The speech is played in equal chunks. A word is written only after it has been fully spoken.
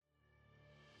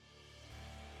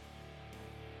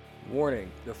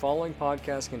Warning, the following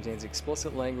podcast contains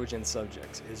explicit language and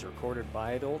subjects, is recorded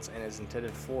by adults, and is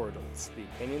intended for adults. The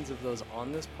opinions of those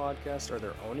on this podcast are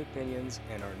their own opinions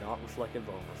and are not reflective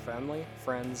of our family,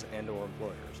 friends, and or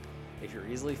employers. If you're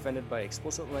easily offended by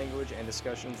explicit language and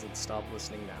discussions, then stop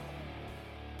listening now.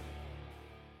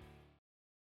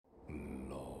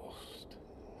 Lost.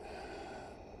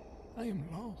 I am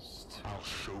lost. I'll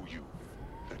show you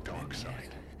the dark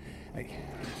side. I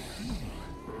feel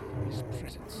his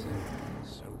presence.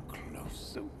 So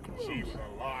close, so close. He was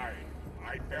alive.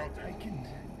 I felt I it. can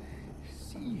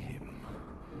see him.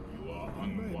 You are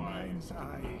In my unwise mind's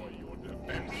eye. for your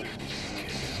defenses.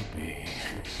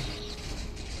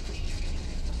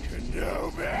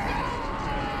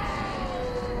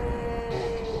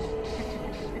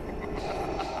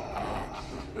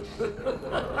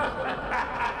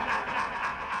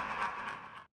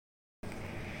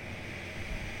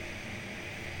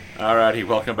 Alrighty,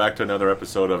 welcome back to another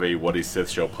episode of a What is Sith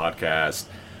Show podcast.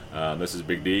 This is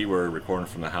Big D. We're recording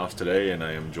from the house today, and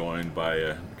I am joined by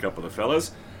a couple of the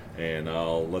fellas, and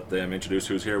I'll let them introduce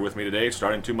who's here with me today.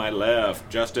 Starting to my left,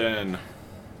 Justin.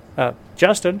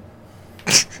 Justin?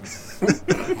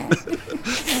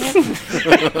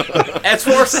 It's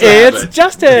for It's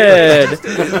Justin!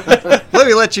 Let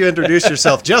me let you introduce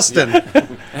yourself, Justin.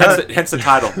 hence the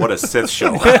title, What is Sith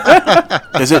Show.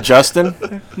 Is it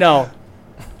Justin? No.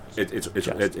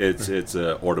 It's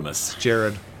Ortimus.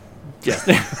 Jared.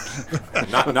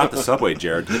 Not the subway,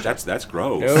 Jared. That's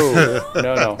gross.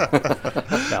 No.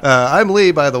 I'm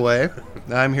Lee, by the way.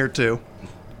 I'm here too.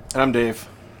 I'm Dave.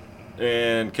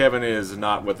 And Kevin is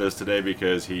not with us today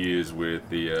because he is with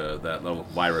the that little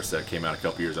virus that came out a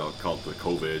couple years ago called the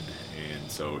COVID, and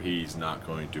so he's not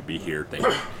going to be here.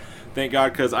 Thank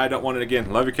God, because I don't want it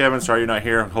again. Love you, Kevin. Sorry you're not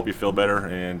here. Hope you feel better,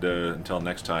 and until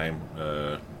next time,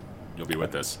 you'll be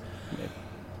with us.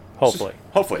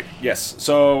 Hopefully, yes.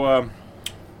 So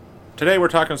today we're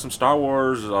talking some Star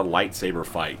Wars lightsaber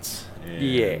fights.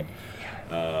 And,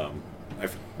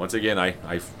 once again,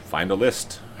 I find a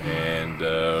list, and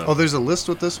there's a list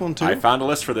with this one too. I found a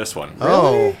list for this one.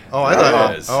 I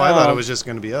thought it was just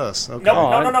going to be us. Okay. No.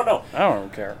 I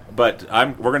don't care. But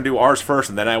we're going to do ours first,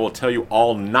 and then I will tell you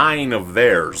all 9 of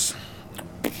theirs.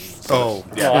 Oh,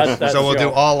 Yeah. That's so we'll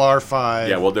do all our 5.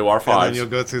 Yeah, we'll do our 5. And then you'll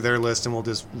go through their list, and we'll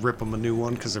just rip them a new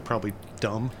one because they're probably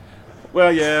dumb.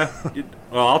 Well, yeah.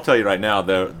 I'll tell you right now,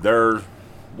 they're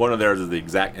one of theirs is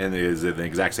in the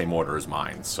exact same order as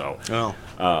mine. So,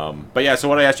 but yeah. So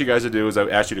what I asked you guys to do is I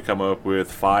asked you to come up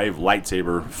with 5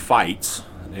 lightsaber fights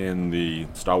in the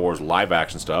Star Wars live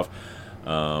action stuff.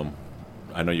 I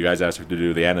know you guys asked me to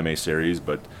do the anime series,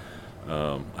 but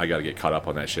I got to get caught up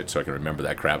on that shit so I can remember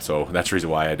that crap. So that's the reason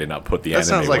why I did not put the anime. That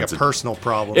sounds like ones a personal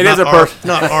problem. It is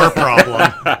not our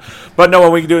problem. But no,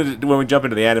 when we jump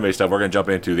into the anime stuff, we're going to jump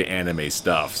into the anime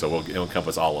stuff. So it'll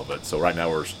encompass all of it. So right now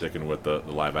we're sticking with the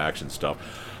live action stuff.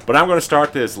 But I'm going to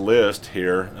start this list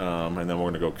here, and then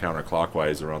we're going to go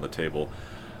counterclockwise around the table.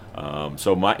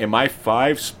 So in my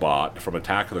 5 spot from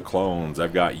Attack of the Clones,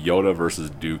 I've got Yoda versus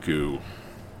Dooku.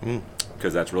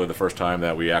 Because that's really the first time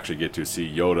that we actually get to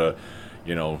see Yoda,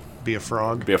 Be a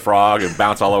frog and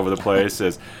bounce all over the place.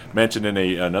 As mentioned in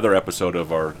another episode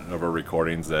of our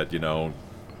recordings, that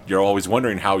you're always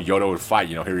wondering how Yoda would fight.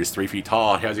 Here he's 3 feet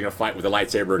tall. How's he gonna fight with a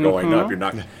lightsaber going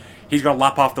up? He's gonna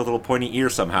lop off the little pointy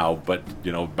ear somehow, but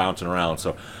bouncing around.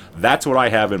 So that's what I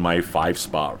have in my 5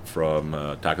 spot from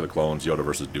Attack of the Clones: Yoda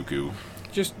versus Dooku.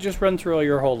 Just run through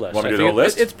your whole list. Want me to do the whole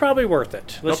list? It's probably worth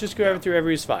it. Let's just go through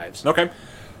everybody's 5s. Okay.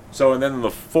 So, and then in the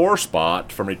 4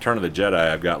 spot from Return of the Jedi,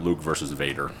 I've got Luke versus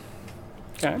Vader.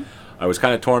 Okay. I was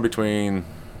kind of torn between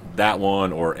that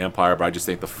one or Empire, but I just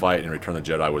think the fight in Return of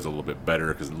the Jedi was a little bit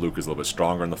better because Luke is a little bit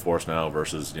stronger in the Force now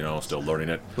versus, still learning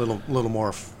it. little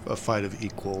more a fight of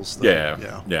equals. Yeah.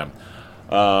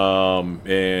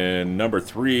 And number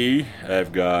 3,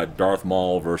 I've got Darth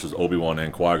Maul versus Obi-Wan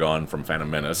and Qui-Gon from Phantom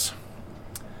Menace.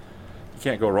 You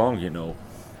can't go wrong,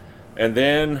 And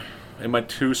then in my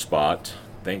 2 spot,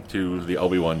 thanks to the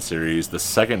Obi-Wan series, the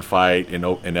second fight in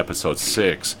Episode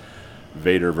 6,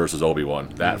 Vader versus Obi-Wan.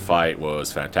 That fight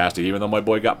was fantastic. Even though my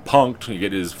boy got punked, you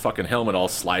get his fucking helmet all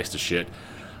sliced to shit.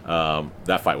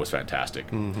 That fight was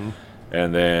fantastic. And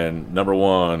then number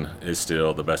 1 is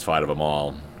still the best fight of them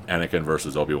all, Anakin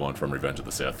versus Obi-Wan from Revenge of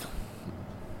the Sith.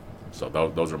 So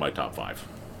those are my top 5.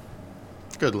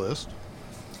 Good list.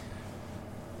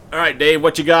 All right, Dave,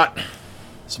 what you got?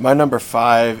 So my number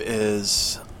 5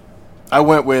 is... I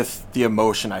went with the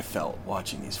emotion I felt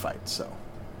watching these fights, so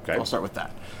I'll start with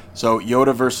that. So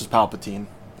Yoda versus Palpatine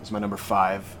is my number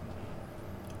 5.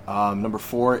 Number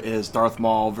 4 is Darth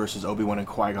Maul versus Obi-Wan and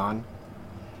Qui-Gon.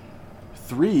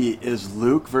 3 is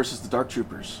Luke versus the Dark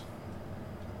Troopers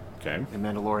Okay. in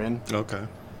Mandalorian. Okay.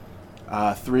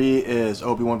 3 is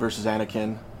Obi-Wan versus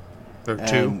Anakin. Or 2?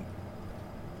 And,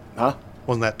 huh?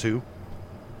 Wasn't that 2?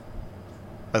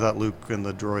 I thought Luke and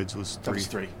the droids was 3. That was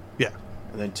 3. Yeah.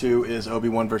 And then 2 is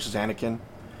Obi-Wan versus Anakin.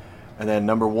 And then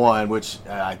number 1, which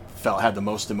I felt had the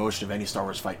most emotion of any Star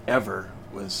Wars fight ever,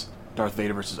 was Darth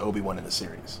Vader versus Obi-Wan in the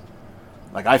series.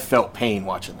 Like, I felt pain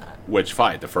watching that. Which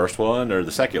fight? The first one or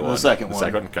the second one? The second one. The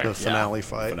second one? Okay. The finale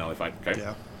fight. Finale fight. Okay.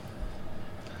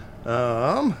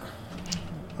 Yeah.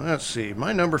 Let's see.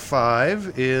 My number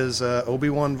 5 is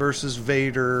Obi-Wan versus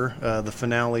Vader, the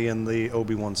finale in the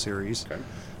Obi-Wan series. Okay.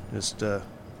 Just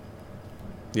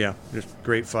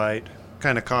great fight.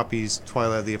 Kind of copies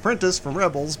Twilight of the Apprentice from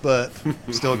Rebels, but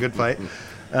still a good fight.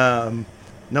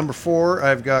 Number 4,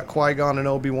 I've got Qui-Gon and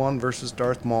Obi-Wan versus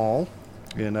Darth Maul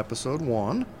in Episode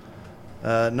 1.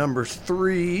 Number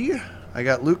 3, I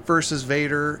got Luke versus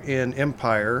Vader in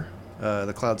Empire,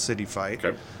 the Cloud City fight.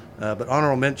 Okay. But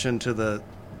honorable mention to the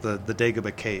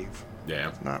Dagobah Cave.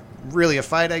 Yeah. Not really a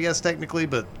fight, I guess, technically,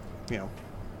 but,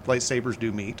 lightsabers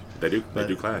do meet. They do. They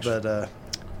do clash. But,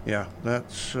 yeah, that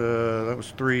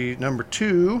was 3. Number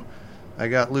 2, I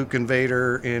got Luke and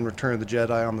Vader in Return of the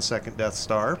Jedi on the second Death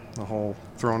Star, the whole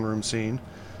throne room scene.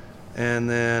 And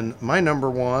then my number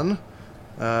 1,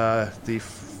 the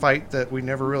fight that we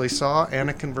never really saw,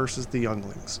 Anakin versus the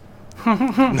Younglings.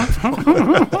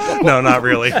 No, not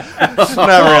really. Not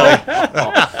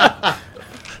really.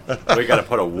 We got to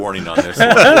put a warning on this.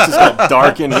 This is got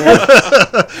dark in here.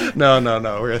 No.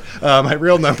 My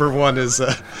real number 1 is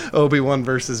Obi-Wan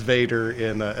versus Vader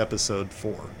in Episode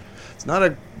 4. It's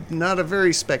not a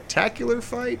very spectacular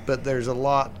fight, but there's a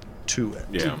lot to it.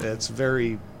 Yeah. It's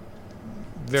very,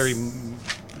 very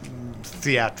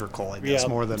theatrical, I guess, Yeah,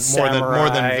 more than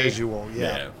samurai. visual.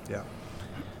 Yeah.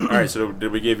 All right, so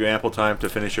did we give you ample time to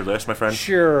finish your list, my friend?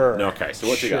 Sure. Okay, so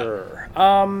what you got?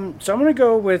 So I'm going to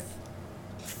go with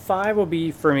 5 will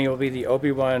be the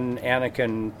Obi-Wan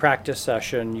Anakin practice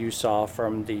session you saw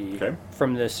from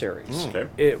this series. Okay.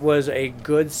 It was a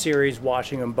good series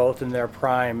watching them both in their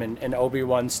prime, and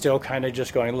Obi-Wan still kind of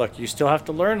just going, look, you still have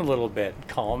to learn a little bit.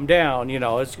 Calm down. It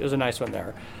was a nice one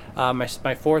there. My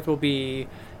 4th will be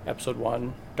Episode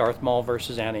 1, Darth Maul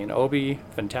versus Annie and Obi.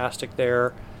 Fantastic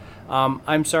there.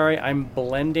 I'm sorry, I'm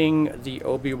blending the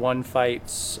Obi-Wan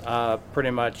fights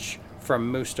pretty much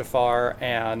from Mustafar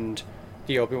and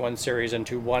the Obi-Wan series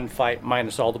into one fight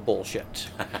minus all the bullshit.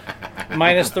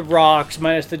 Minus the rocks,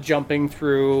 minus the jumping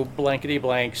through, blankety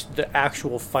blanks, the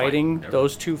actual fighting.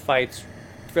 Those 2 fights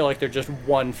feel like they're just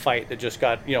one fight that just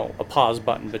got, a pause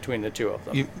button between the 2 of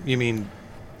them. You mean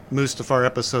Mustafar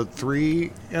Episode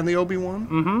 3 and the Obi-Wan?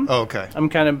 Mm-hmm. Oh, okay. I'm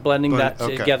kind of blending that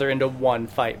together into one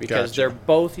fight because Gotcha. they're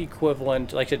both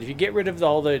equivalent. Like I said, if you get rid of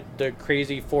all the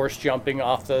crazy force jumping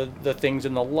off the things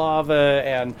in the lava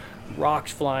and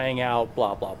rocks flying out,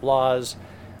 blah, blah, blahs,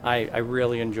 I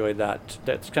really enjoyed that.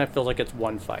 That kind of feels like it's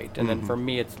one fight. And then for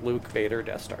me, it's Luke, Vader,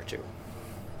 Death Star 2.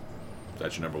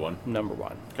 That's your number 1? Number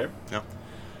 1. Okay. Yep.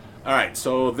 All right,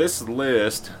 so this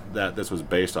list that this was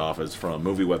based off is from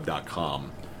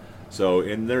MovieWeb.com. So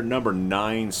in their number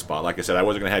 9 spot, like I said, I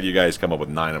wasn't going to have you guys come up with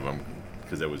 9 of them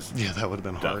because it was... Yeah, that would have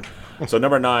been hard. So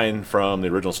number 9 from the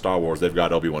original Star Wars, they've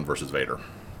got Obi-Wan versus Vader.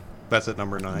 That's at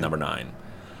number 9. Number 9.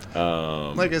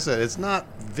 Like I said, it's not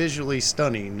visually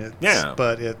stunning.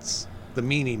 But it's the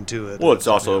meaning to it. Well, it's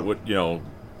also,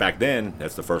 back then,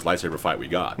 that's the first lightsaber fight we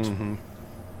got. Mm-hmm.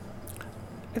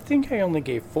 I think I only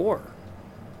gave 4.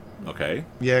 Okay.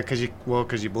 Yeah, because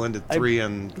you blended 3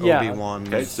 and yeah. Obi-Wan.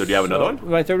 Okay, so do you have another one?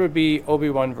 My 3rd would be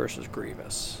Obi-Wan versus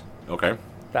Grievous. Okay.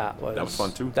 That was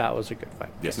fun, too. That was a good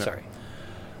fight. Yes. Sorry.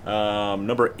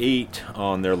 Number 8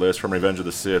 on their list from Revenge of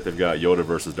the Sith, they've got Yoda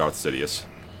versus Darth Sidious.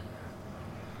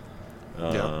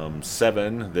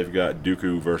 7, they've got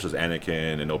Dooku versus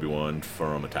Anakin and Obi-Wan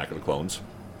from Attack of the Clones.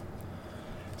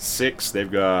 6,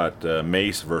 they've got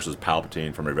Mace versus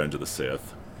Palpatine from Revenge of the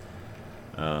Sith.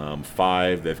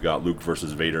 5, they've got Luke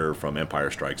versus Vader from Empire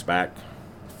Strikes Back.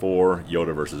 4,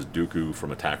 Yoda versus Dooku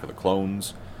from Attack of the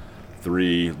Clones.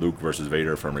 3, Luke versus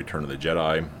Vader from Return of the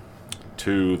Jedi.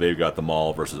 2, they've got the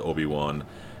Maul versus Obi-Wan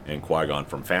and Qui-Gon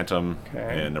from Phantom.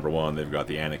 Okay. And number 1, they've got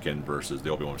the Anakin versus the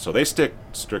Obi-Wan. So they stick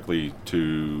strictly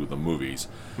to the movies.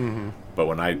 Mm-hmm. But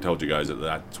when I told you guys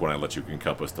that's when I let you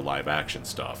encompass the live action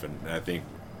stuff. And I think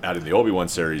adding the Obi-Wan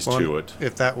series to it.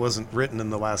 If that wasn't written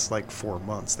in the last 4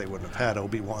 months, they wouldn't have had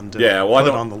Obi-Wan to put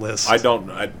on the list. I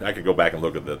could go back and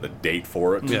look at the date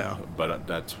for it. Yeah. But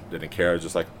that didn't care. I was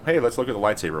just like, hey, let's look at the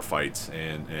lightsaber fights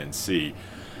and see.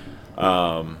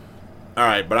 All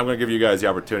right, but I'm going to give you guys the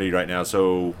opportunity right now.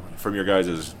 So from your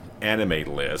guys'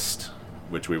 anime list,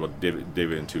 which we will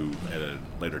dive into at a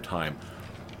later time,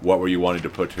 what were you wanting to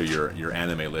put to your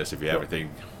anime list if you have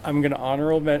anything? I'm going to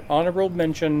honorable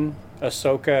mention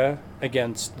Ahsoka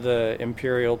against the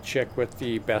Imperial chick with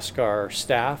the Beskar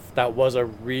staff. That was a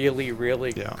really,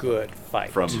 really good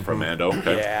fight. From Mando?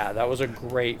 Okay. Yeah, that was a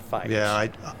great fight. Yeah,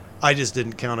 I just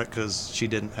didn't count it because she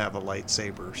didn't have a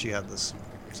lightsaber. She had this.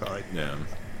 So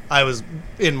I was,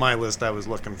 in my list, I was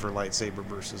looking for lightsaber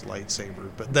versus lightsaber.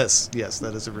 But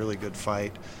that is a really good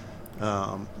fight.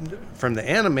 From the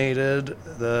animated,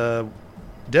 the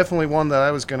definitely one that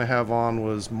I was going to have on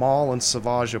was Maul and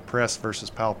Savage Opress versus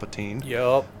Palpatine.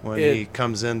 Yep. When he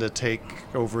comes in to take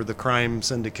over the crime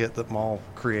syndicate that Maul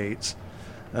creates.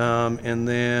 And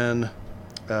then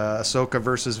Ahsoka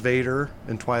versus Vader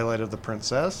in Twilight of the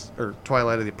Apprentice,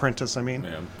 I mean.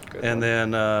 Yeah, good and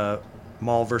one. then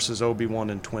Maul versus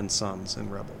Obi-Wan and Twin Suns in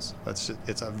Rebels.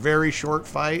 It's a very short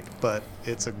fight, but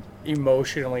it's a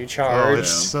emotionally oh, charged.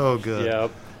 it's so good.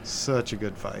 Yep. Such a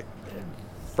good fight.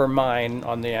 For mine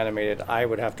on the animated, I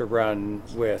would have to run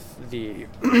with the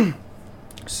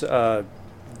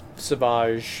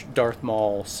Savage, Darth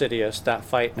Maul, Sidious. That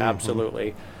fight,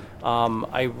 absolutely.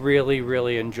 I really,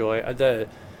 really enjoy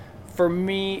For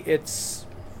me, it's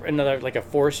another like a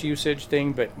force usage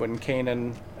thing. But when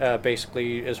Kanan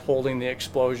basically is holding the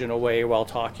explosion away while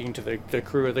talking to the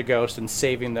crew of the Ghost and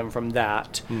saving them from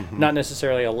that, not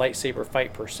necessarily a lightsaber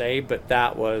fight per se, but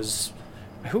that was.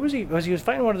 Who was he? He was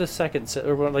fighting one of the second,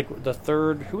 or like the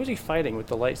third. Who was he fighting with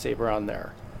the lightsaber on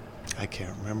there? I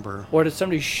can't remember. Or did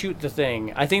somebody shoot the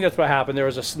thing? I think that's what happened. There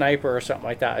was a sniper or something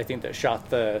like that. I think that shot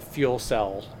the fuel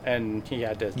cell, and he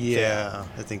had to. Yeah,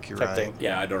 I think you're right. Thing.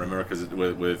 Yeah, I don't remember because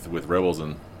with Rebels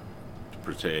and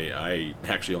per se, I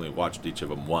actually only watched each of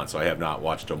them once. So I have not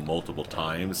watched them multiple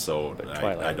times, so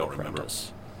I don't remember.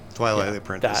 Twilight of the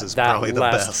Apprentice is probably the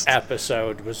best. That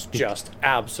episode was just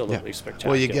absolutely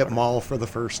spectacular. Well, you get Maul for the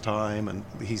first time, and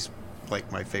he's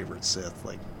like my favorite Sith,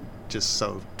 like just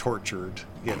so tortured,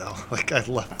 you know. Like I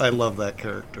love that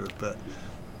character, but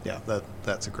yeah,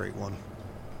 that's a great one.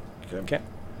 Okay.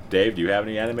 Dave, do you have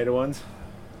any animated ones?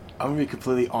 I'm going to be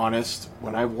completely honest.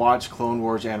 When I watched Clone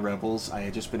Wars and Rebels, I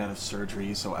had just been out of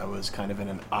surgery, so I was kind of in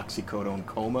an oxycodone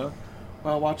coma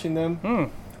while watching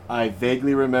them. I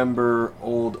vaguely remember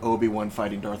old Obi-Wan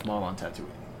fighting Darth Maul on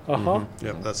Tatooine.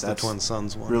 Yep, that's the Twin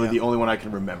Suns one. Really the only one I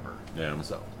can remember. Yeah.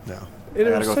 So. Yeah. It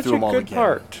I gotta was go such through a them all good again.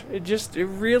 part. It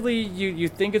really, you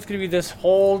think it's going to be this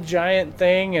whole giant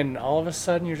thing, and all of a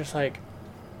sudden you're just like,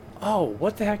 oh,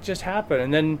 what the heck just happened?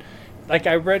 And then, like,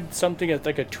 I read something,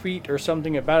 like a tweet or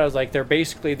something about it. I was like,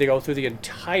 they go through the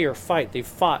entire fight. They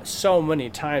fought so many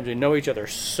times. They know each other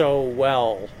so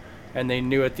well. And they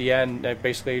knew at the end, that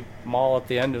basically Maul at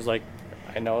the end was like,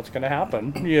 I know it's going to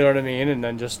happen. You know what I mean? And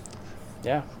then just,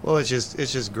 yeah. Well, it's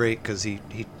just great because he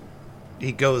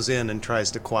goes in and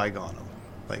tries to Qui-Gon him,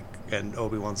 like, and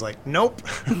Obi-Wan's like, nope,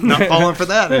 not falling for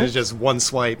that. And it's just one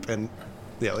swipe, and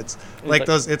you know, it's like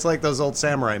those old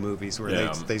samurai movies where they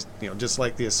just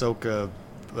like the Ahsoka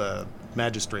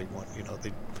magistrate one. You know,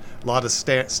 a lot of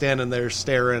standing there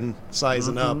staring,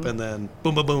 sizing up, and then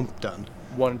boom, boom, boom, done.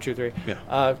 1, 2, 3.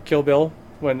 Yeah. Kill Bill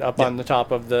went up on the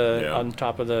top of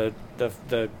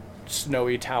the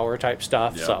snowy tower type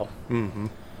stuff. Yeah. So.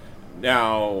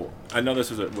 Now, I know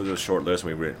this was a short list,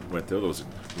 and we went through those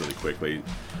really quickly.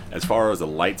 As far as the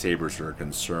lightsabers are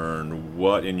concerned,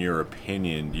 what, in your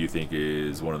opinion, do you think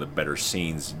is one of the better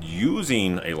scenes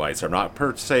using a lightsaber? Not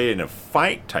per se in a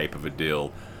fight type of a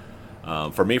deal.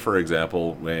 For me, for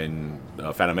example, when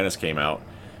Phantom Menace came out,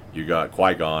 you got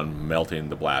Qui-Gon melting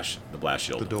the blast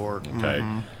shield. The door. Okay.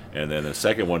 And then the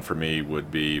second one for me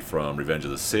would be from Revenge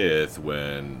of the Sith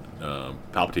when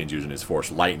Palpatine's using his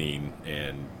Force lightning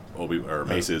and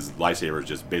Mace's lightsaber is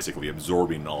just basically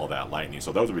absorbing all that lightning.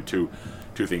 So those would be two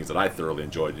things that I thoroughly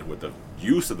enjoyed with the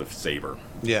use of the saber.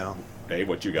 Yeah. Dave,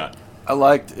 what you got? I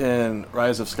liked in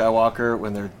Rise of Skywalker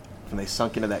when they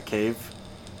sunk into that cave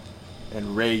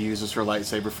and Rey uses her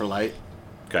lightsaber for light.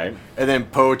 Okay. And then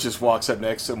Poe just walks up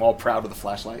next to him all proud with a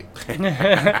flashlight.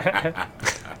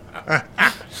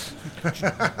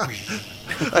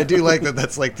 I do like that.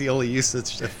 That's like the only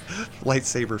usage of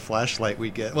lightsaber flashlight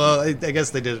we get. Well, I guess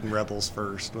they did it in Rebels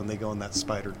first when they go in that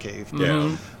spider cave.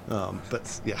 Yeah.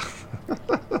 But yeah.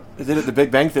 They did it in The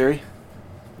Big Bang Theory.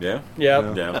 Yeah.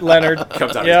 Yep. Yeah. Leonard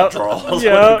Comes out yep. of control.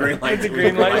 Yep. With the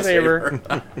green lightsaber.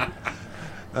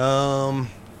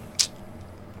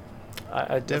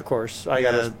 Of course, I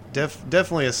gotta.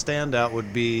 Definitely a standout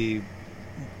would be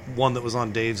one that was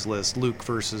on Dave's list: Luke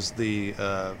versus the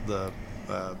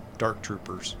Dark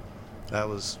Troopers. That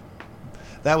was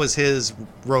his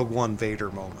Rogue One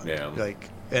Vader moment. Yeah.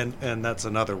 And that's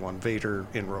another one, Vader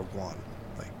in Rogue One.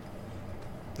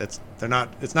 it's not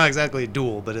exactly a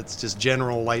duel, but it's just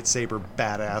general lightsaber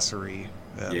badassery.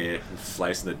 Yeah,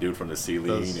 slicing the dude from the ceiling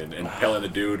Those- and impaling the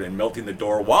dude and melting the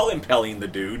door while impaling the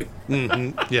dude.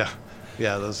 Yeah,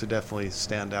 those are definitely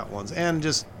standout ones, and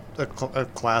just a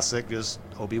classic, just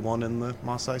Obi-Wan in the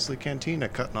Mos Eisley Cantina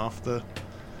cutting off the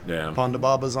Yeah. Ponda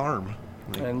Baba's arm.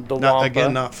 And the Not, Wampa.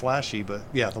 again, not flashy, but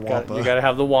yeah, the Wampa. You got to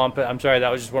have the Wampa. I'm sorry, that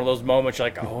was just one of those moments you're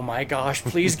like, oh my gosh,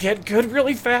 please get good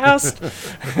really fast.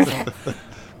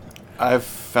 I've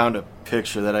found a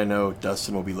picture that I know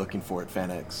Dustin will be looking for at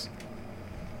FanX.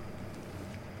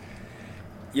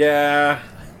 Yeah.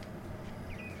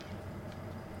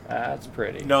 That's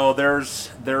pretty. No, there's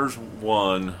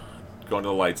one going to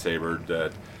the lightsaber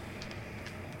that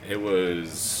it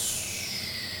was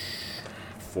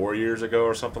 4 years ago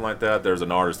or something like that. There's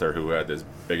an artist there who had this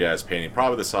big ass painting,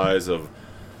 probably the size of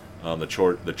the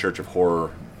Church of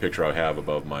Horror picture I have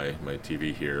above my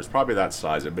TV here. It's probably that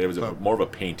size, but it was more of a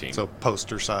painting. So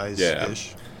poster size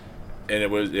ish. And it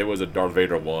was a Darth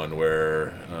Vader one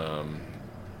where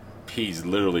he's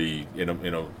literally in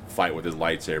a fight with his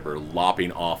lightsaber,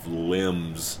 lopping off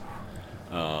limbs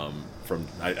from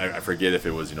I forget if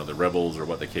it was the rebels or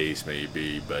what the case may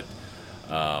be, but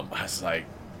I was like,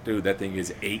 dude, that thing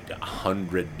is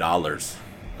 $800. I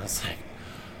was like,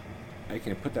 I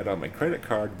can put that on my credit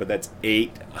card, but that's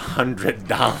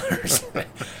 $800.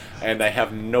 And I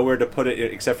have nowhere to put it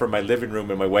except for my living room,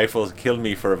 and my wife will kill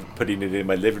me for putting it in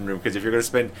my living room, because if you're going to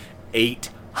spend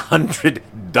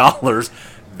 $800,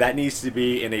 that needs to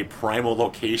be in a primal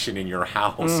location in your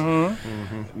house,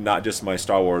 not just my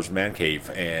Star Wars man cave.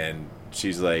 And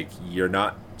she's like, you're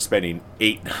not spending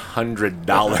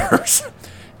 $800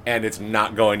 and it's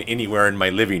not going anywhere in my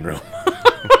living room.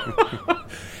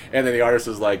 And then the artist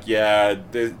was like, yeah,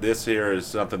 this here is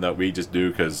something that we just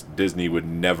do because Disney would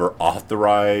never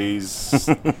authorize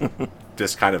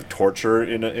this kind of torture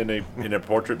in a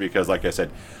portrait, because, like I said,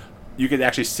 you could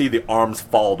actually see the arms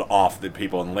fall off the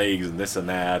people and legs and this and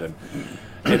that. And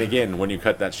again, when you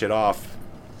cut that shit off,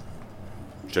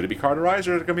 should it be cauterized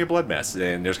or is it going to be a blood mess?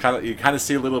 And there's you kind of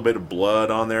see a little bit of blood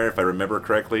on there, if I remember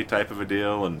correctly, type of a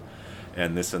deal, and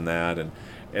this and that. And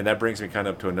that brings me kind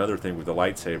of to another thing with the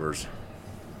lightsabers.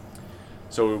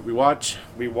 So we watch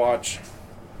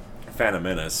Phantom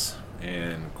Menace,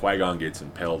 and Qui-Gon gets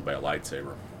impaled by a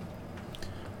lightsaber.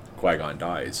 Qui-Gon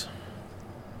dies.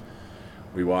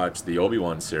 We watch the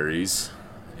Obi-Wan series,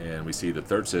 and we see the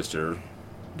third sister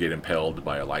get impaled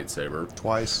by a lightsaber.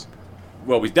 Twice.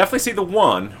 Well, we definitely see the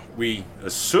one. We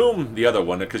assume the other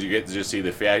one, because you get to just see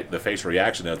the face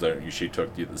reaction as she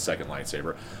took the second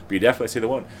lightsaber. But you definitely see the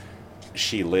one.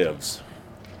 She lives.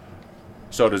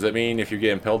 So does it mean if you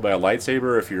get impaled by a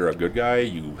lightsaber, if you're a good guy,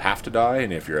 you have to die,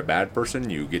 and if you're a bad person,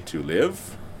 you get to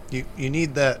live? You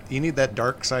need that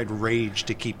dark side rage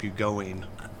to keep you going.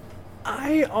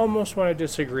 I almost want to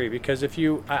disagree, because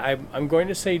I'm going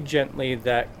to say gently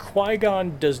that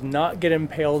Qui-Gon does not get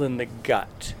impaled in the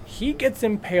gut. He gets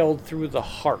impaled through the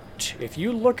heart. If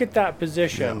you look at that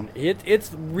position,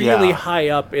 it's really high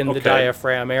up in the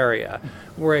diaphragm area,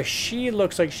 whereas she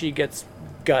looks like she gets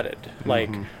gutted. Like,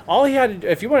 all he had to do,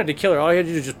 if you wanted to kill her, all he had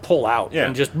to do was just pull out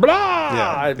and just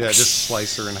blah. Yeah, just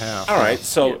slice her in half. All right,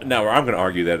 so now I'm going to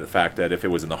argue that the fact that if it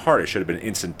was in the heart, it should have been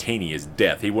instantaneous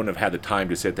death. He wouldn't have had the time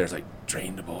to sit there. It's like,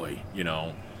 drain the boy,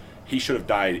 He should have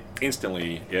died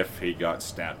instantly if he got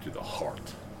stabbed through the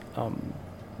heart.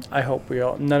 I hope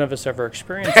none of us ever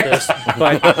experienced this,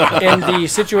 but in the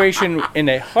situation in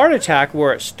a heart attack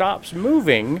where it stops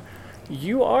moving,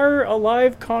 you are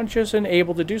alive, conscious, and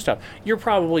able to do stuff. You're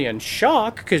probably in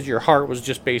shock because your heart was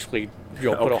just basically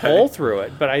put a hole through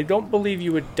it, but I don't believe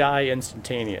you would die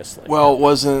instantaneously. Well,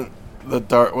 wasn't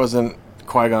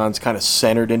Qui-Gon's kind of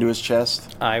centered into his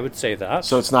chest? I would say that.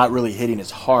 So it's not really hitting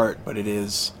his heart, but it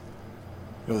is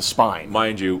the spine.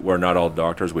 Mind you, we're not all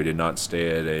doctors. We did not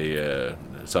stay at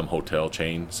some hotel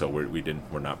chain, so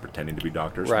we're not pretending to be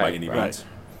doctors by any means.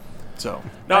 So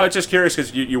no, it's just curious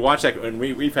because you watch that, and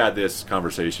we've had this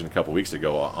conversation a couple weeks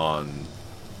ago on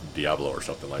Diablo or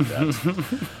something like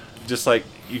that. Just like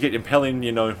you get impaling,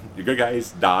 the good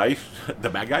guys die, the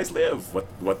bad guys live.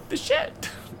 What the shit,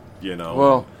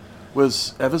 Well,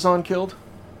 was Evazan killed,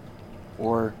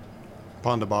 or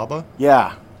Ponda Baba?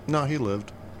 Yeah. No, he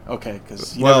lived. Okay,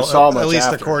 because you never saw much at least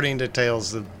after. according to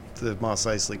tales of the Mos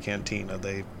Eisley Cantina,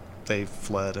 they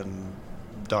fled, and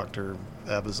Dr.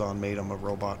 Evazan made him a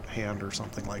robot hand or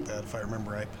something like that, if I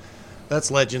remember right. That's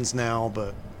legends now,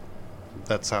 but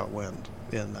that's how it went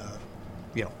in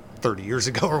 30 years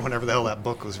ago or whenever the hell that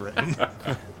book was written.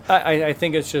 I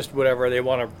think it's just whatever they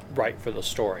want to write for the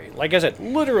story. Like I said,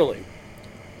 literally,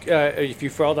 if you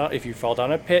fall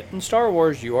down a pit in Star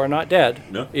Wars, you are not dead.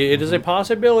 No. It is a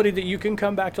possibility that you can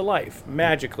come back to life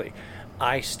magically.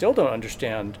 I still don't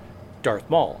understand Darth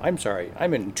Maul. I'm sorry.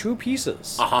 I'm in 2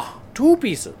 pieces. 2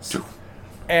 pieces.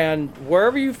 And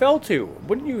wherever you fell to,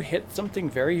 wouldn't you hit something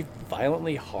very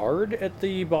violently hard at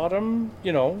the bottom,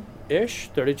 ish?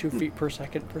 32 feet per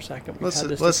second. We've had this Unless it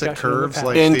discussion in the curves past.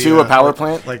 like Into a power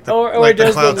plant? like the, Or like it the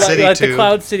does Cloud City like tube. the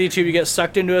Cloud City tube. You get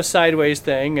sucked into a sideways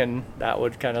thing, and that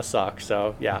would kind of suck.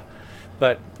 So, yeah.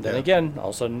 But then again, all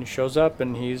of a sudden he shows up,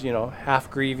 and he's,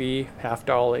 half Greavy, half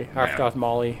Dolly, half Darth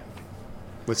Molly.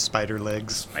 with spider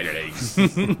legs. Spider legs.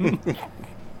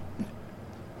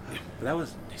 But that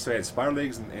was, so he had spider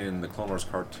legs in the Clone Wars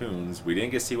cartoons. We didn't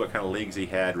get to see what kind of legs he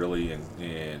had really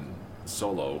in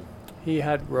Solo. He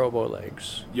had robo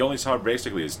legs. You only saw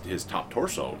basically his top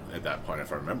torso at that point,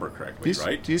 if I remember correctly,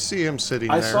 right? Do you see him sitting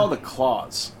I there? saw the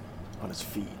claws on his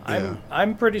feet. Yeah.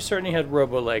 I'm pretty certain he had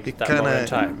robo legs at that moment in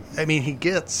time. I mean, he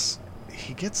gets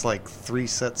like 3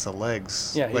 sets of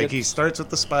legs. Yeah, he gets starts with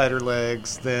the spider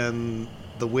legs, then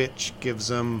the witch gives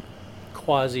him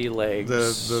quasi legs.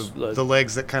 the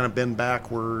legs that kind of bend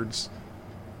backwards,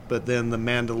 but then the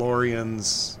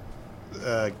Mandalorians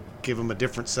give him a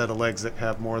different set of legs that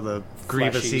have more the Fleshy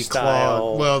Grievousy style.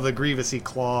 claw. Well, the Grievousy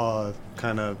claw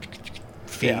kind of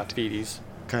feet. Yeah, feeties.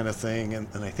 Kind of thing, and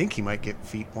I think he might get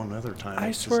feet one other time. I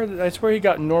It's swear he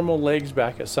got normal legs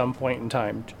back at some point in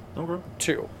time Okay.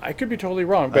 too. I could be totally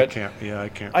wrong, I but can't.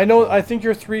 I know. I think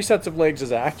your 3 sets of legs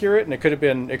is accurate, and it could have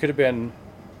been,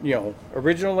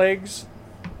 original legs,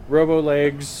 robo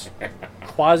legs,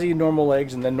 quasi normal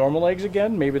legs, and then normal legs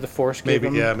again. Maybe the Force gave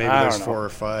him. Maybe I there's don't 4 know. or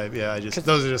 5. Yeah,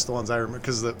 those are just the ones I remember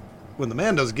because when the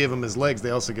Mandos give him his legs, they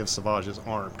also give Savage his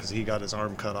arm because he got his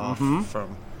arm cut off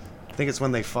from. I think it's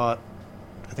when they fought.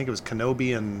 I think it was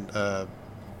Kenobi and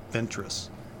Ventress.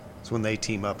 It's when they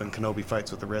team up and Kenobi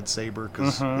fights with the red saber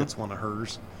because it's one of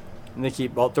hers. And they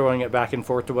keep both throwing it back and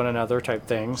forth to one another type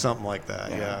thing. Something like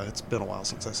that. Yeah. Yeah, it's been a while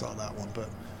since I saw that one, but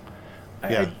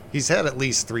I- he's had at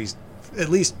least 3. At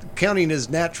least counting his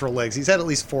natural legs, he's had at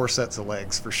least 4 sets of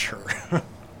legs for sure.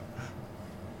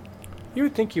 You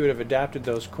would think he would have adapted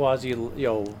those quasi,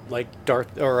 like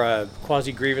Darth or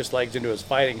quasi Grievous legs into his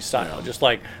fighting style, just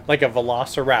like a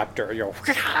Velociraptor,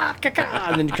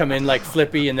 and then you come in like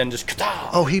Flippy, and then just.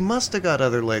 Oh, he must have got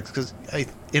other legs because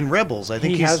in Rebels, I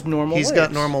think He has normal He's got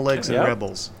legs. normal legs in Yep.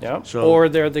 Rebels. Yeah. So, Or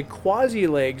they're the quasi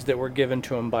legs that were given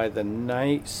to him by the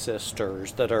Night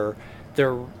Sisters that are.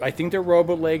 I think they're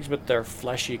robo legs, but they're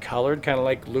fleshy colored, kind of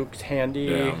like Luke's handy.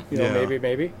 Yeah. Yeah.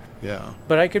 Maybe. yeah.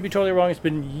 But I could be totally wrong. It's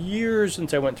been years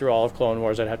since I went through all of Clone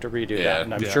Wars. I'd have to redo Yeah. that,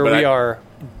 and I'm Yeah. sure But we I- are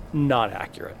not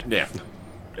accurate. Yeah.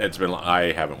 It's been.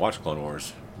 I haven't watched Clone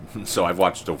Wars, so I've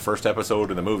watched the first episode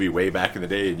of the movie way back in the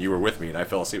day, and you were with me, and I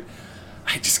fell asleep.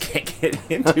 I just can't get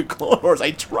into Clone Wars. I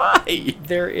try.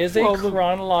 There is a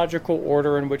chronological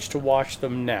order in which to watch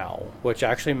them now, which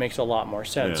actually makes a lot more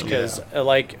sense Yeah. because,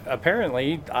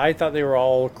 apparently, I thought they were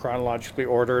all chronologically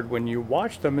ordered when you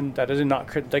watch them, and that is not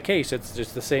the case. It's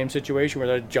just the same situation where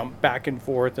they jump back and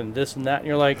forth and this and that, and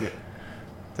you're like,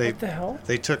 what the hell?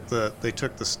 They took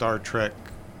the Star Trek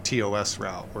TOS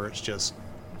route where it's just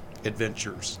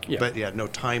adventures, Yeah. but no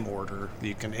time order.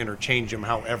 You can interchange them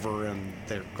however, and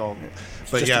they're called.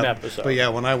 But just yeah, an episode. but yeah,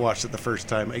 when I watched it the first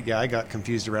time, I got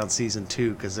confused around season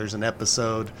 2 because there's an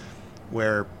episode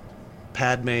where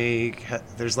Padme,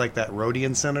 there's like that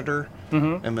Rhodian senator,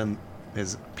 and then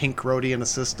his pink Rhodian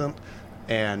assistant,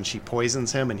 and she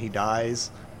poisons him and he dies,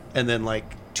 and then like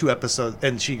 2 episodes,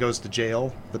 and she goes to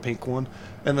jail, the pink one,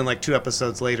 and then like 2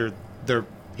 episodes later,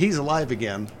 he's alive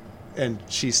again. And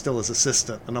she's still his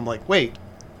assistant. And I'm like, wait.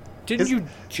 Didn't you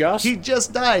just... He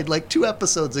just died like 2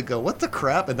 episodes ago. What the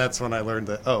crap? And that's when I learned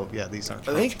that, oh, yeah, these aren't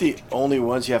I think the only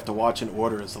ones you have to watch in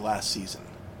order is the last season.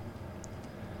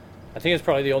 I think it's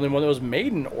probably the only one that was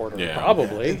made in order, Yeah.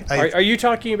 probably. Yeah. Are you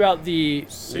talking about the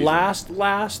Season.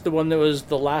 last, the one that was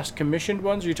the last commissioned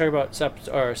ones, or are you talking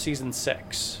about season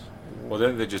 6? Well,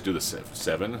 then they just do the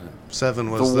 7.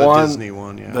 7 was The the one- Disney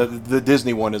one, yeah. The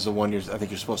Disney one is the one I think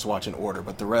you're supposed to watch in order,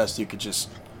 but the rest you could just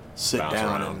sit Bounce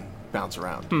down around. and bounce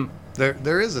around.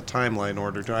 There is a timeline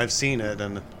order. I've seen it,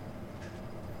 and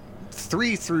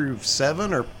 3 through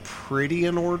 7 are pretty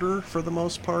in order for the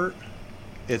most part.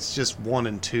 It's just 1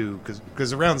 and 2,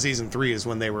 because around season 3 is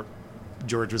when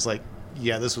George was like,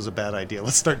 yeah, this was a bad idea.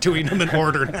 Let's start doing them in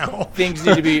order now. Things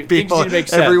need to be things need to make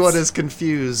sense. Everyone is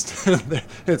confused.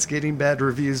 It's getting bad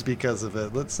reviews because of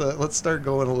it. Let's start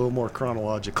going a little more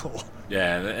chronological.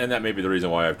 Yeah, and that may be the reason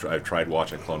why I've tried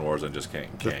watching Clone Wars and just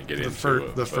can't get into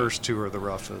it. The first two are the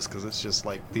roughest because it's just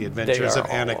like the adventures of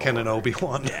Anakin and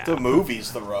Obi-Wan. Yeah. The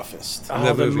movie's the roughest.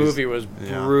 Oh, the movie was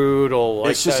brutal.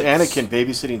 It's just Anakin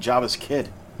babysitting Jabba's kid.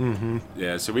 Mm-hmm.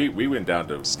 Yeah, so we went down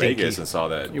to Stinky. Vegas and saw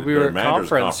that We were at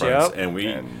conference, yep. and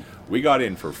we got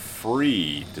in for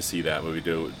free to see that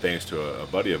movie. Thanks to a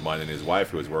buddy of mine and his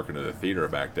wife who was working at the theater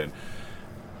back then.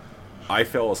 I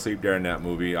fell asleep during that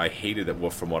movie. I hated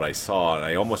it from what I saw, and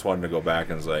I almost wanted to go back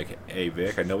and was like, "Hey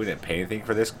Vic, I know we didn't pay anything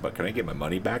for this, but can I get my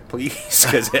money back, please?"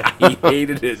 Because I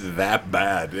hated it that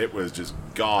bad. It was just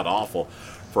god awful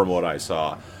from what I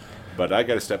saw. But I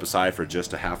got to step aside for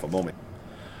just a half a moment.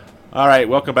 All right,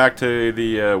 welcome back to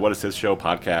the What Is This Show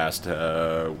podcast.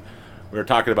 We were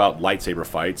talking about lightsaber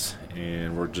fights,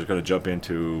 and we're just going to jump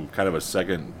into kind of a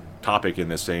second topic in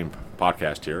this same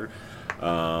podcast here.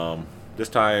 This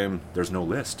time, there's no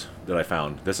list that I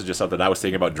found. This is just something I was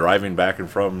thinking about driving back and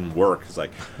from work. It's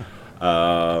like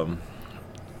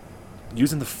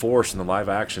using the Force in the live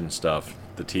action stuff,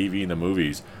 the TV and the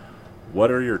movies.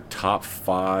 What are your top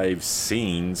 5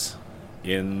 scenes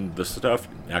in the stuff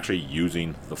actually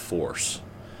using the Force?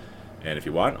 And if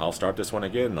you want, I'll start this one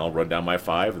again, and I'll run down my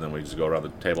 5, and then we just go around the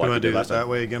table. You like want we to did do it last that time.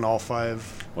 way again, all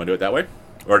 5? Want to do it that way,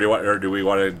 or do we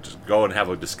want to go and have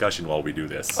a discussion while we do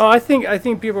this? Oh, I think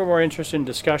people are more interested in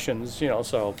discussions,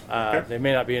 so Okay. they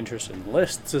may not be interested in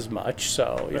lists as much.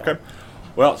 So yeah. Okay.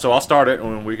 Well, so I'll start it,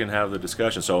 and we can have the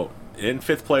discussion. So in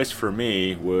 5th place for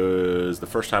me was the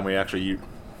first time we actually,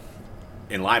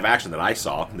 in live action that I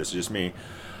saw, this is just me,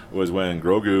 was when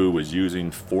Grogu was using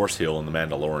Force Heal in The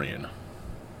Mandalorian.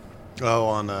 Oh,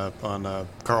 on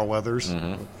Carl Weathers.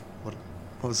 Mm-hmm.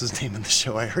 What was his name in the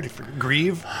show? I already forgot.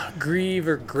 Grieve Grieve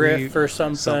or Griff or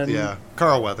something. Yeah,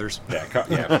 Carl Weathers.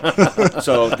 Yeah.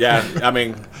 So, yeah, I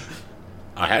mean,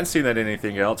 I hadn't seen that in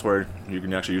anything else where you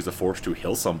can actually use the Force to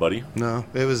heal somebody. No,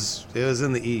 it was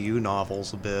in the EU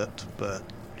novels a bit, but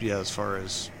yeah, as far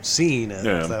as seeing it,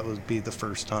 that would be the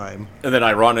first time. And then,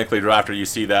 ironically, after you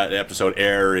see that episode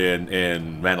air in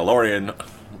Mandalorian,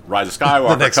 Rise of Skywalker,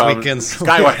 The next weekend.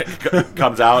 Skywalker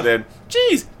comes out, and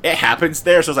geez, it happens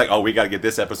there. So it's like, oh, we got to get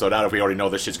this episode out if we already know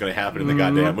this shit's going to happen in the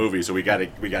goddamn movie. So we got to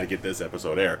get this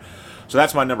episode air. So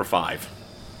that's my number 5.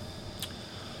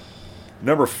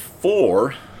 Number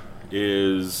 4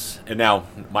 is, and now,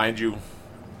 mind you,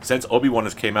 since Obi-Wan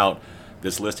has came out,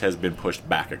 this list has been pushed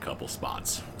back a couple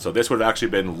spots. So this would have actually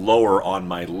been lower on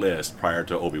my list prior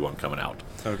to Obi-Wan coming out.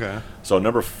 Okay. So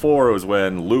number 4 was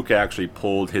when Luke actually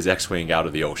pulled his X-Wing out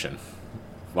of the ocean.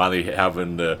 Finally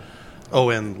having the...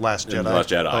 Oh, in Last Jedi. Last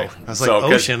Jedi. Oh, I was like,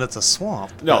 ocean, it's a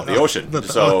swamp. No, the ocean.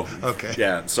 Okay.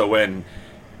 Yeah, so when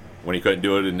he couldn't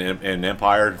do it in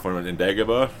Empire, in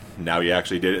Dagobah, now he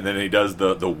actually did it. And then he does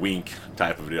the wink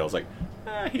type of deal. It's like,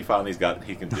 he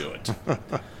can do it.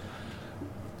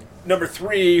 Number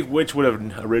 3, which would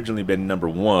have originally been number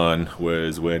 1,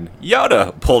 was when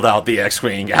Yoda pulled out the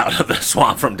X-Wing out of the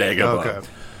swamp from Dagobah. Okay.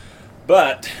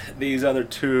 But these other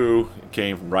 2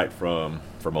 came right from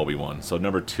Obi-Wan. So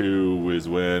number 2 is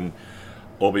when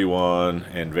Obi-Wan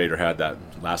and Vader had that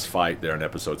last fight there in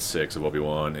Episode 6 of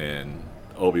Obi-Wan, and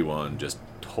Obi-Wan just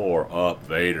tore up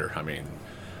Vader. I mean,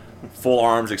 full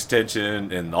arms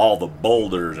extension and all the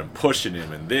boulders and pushing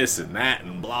him and this and that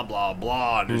and blah, blah,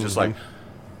 blah. And it's just like,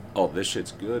 oh, this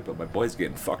shit's good, but my boy's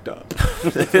getting fucked up.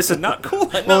 This is not cool.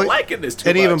 I'm not liking this too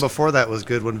much. And even before that was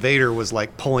good when Vader was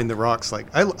like pulling the rocks. Like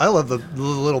I love the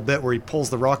little bit where he pulls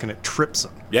the rock and it trips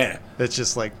him. Yeah. It's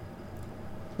just like,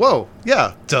 whoa,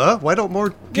 yeah, duh. Why don't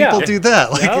more people do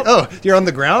that? Like, oh, you're on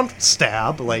the ground,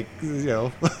 stab. Like,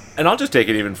 And I'll just take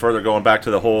it even further, going back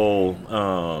to the whole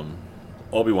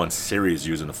Obi-Wan series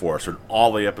using the Force, or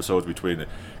all the episodes between it.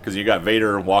 Because you got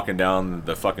Vader walking down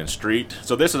the fucking street.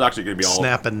 So this is actually going to be all...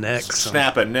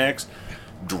 Snapping necks.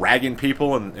 Dragging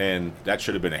people, and that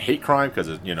should have been a hate crime because,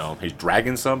 he's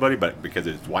dragging somebody, but because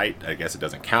it's white, I guess it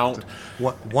doesn't count.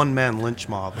 One-man lynch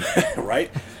mob.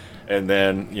 Right? And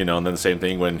then, and then the same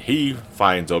thing when he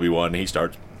finds Obi-Wan, and he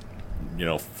starts,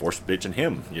 Force bitching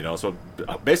him, So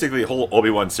basically the whole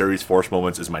Obi-Wan series Force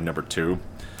moments is my number 2.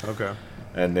 Okay.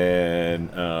 And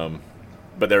then...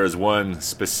 but there is one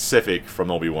specific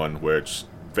from Obi-Wan, which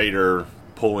Vader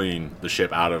pulling the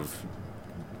ship out of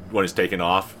when it's taken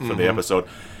off from the episode.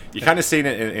 You kind of seen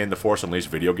it in the Force Unleashed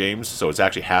video games, so it's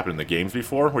actually happened in the games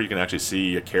before, where you can actually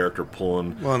see a character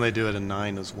pulling. Well, and they do it in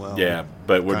 9 as well. Yeah,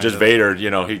 but with just Vader,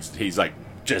 he's like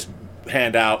just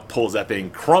hand out, pulls that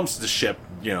thing, crumps the ship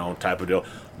type of deal.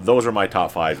 Those are my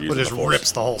top 5 But using it just the Force.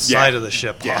 rips the whole side of the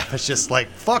ship Yeah. off. It's just like,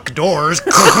 fuck doors.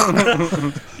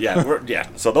 Yeah.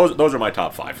 So those are my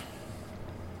top 5.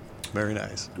 Very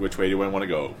nice. Which way do you want to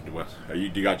go? Do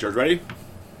you got yours ready?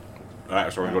 All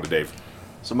right, so we're going to go to Dave.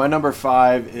 So my number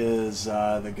 5 is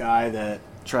the guy that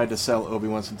tried to sell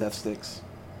Obi-Wan some death sticks.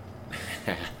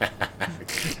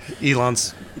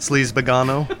 Elon's Sleaze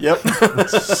Bagano. Yep.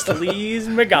 Sleaze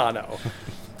Megano.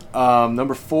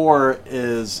 Number 4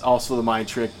 is also the mind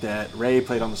trick that Rey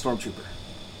played on the Stormtrooper.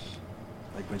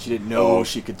 Like when she didn't know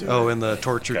she could do it. Oh, in the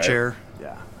torture Okay. chair.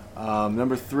 Yeah.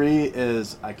 Number 3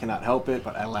 is I cannot help it,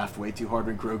 but I laughed way too hard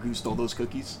when Grogu stole those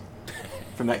cookies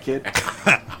from that kid.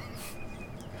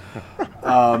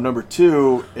 Number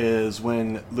 2 is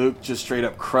when Luke just straight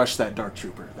up crushed that Dark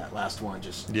Trooper. That last one,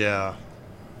 just Yeah.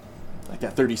 like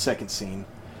that 30-second scene.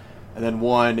 And then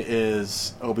 1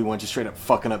 is Obi-Wan just straight up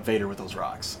fucking up Vader with those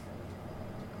rocks.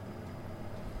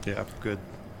 Yeah, good.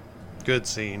 Good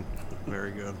scene.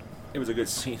 Very good. It was a good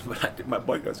scene, but my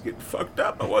boy was getting fucked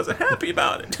up. I wasn't happy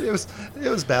about it. It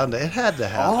was bound to. It had to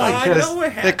happen. I Because know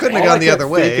it had it couldn't All have I gone the kept other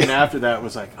way. thinking after that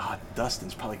was like,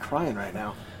 Dustin's probably crying right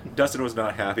now. Dustin was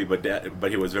not happy, but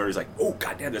he was very like, oh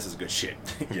goddamn, this is good shit.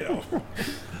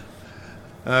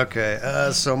 Okay,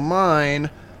 so mine,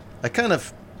 I kind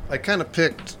of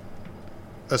picked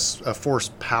a force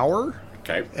power.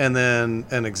 Okay. And then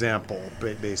an example,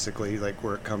 basically, like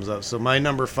where it comes up. So my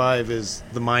number 5 is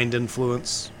the mind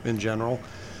influence in general.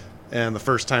 And the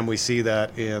first time we see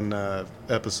that in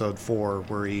episode 4,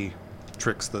 where he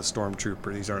tricks the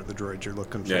stormtrooper. These aren't the droids you're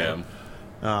looking for.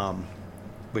 Yeah.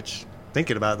 Which,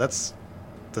 thinking about it, that's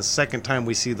the second time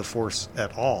we see the force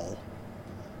at all.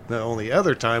 The only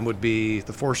other time would be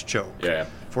the force choke. Yeah.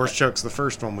 Force choke's the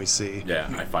first one we see. Yeah,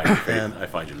 I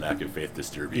find your lack of faith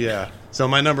disturbing. Yeah. So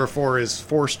my number 4 is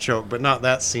force choke, but not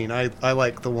that scene. I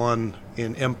like the one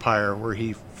in Empire where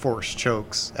he force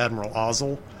chokes Admiral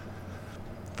Ozzel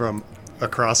from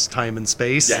across time and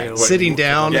space, Yeah, sitting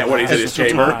down. Yeah, what he's in his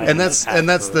chamber. And that's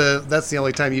the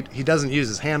only time he doesn't use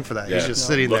his hand for that. Yeah. He's just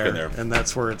sitting Looking there, there. and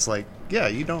that's where it's like, yeah,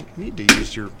 you don't need to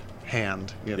use your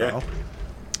hand, you Yeah.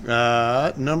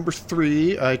 know. Number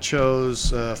 3, I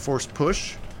chose force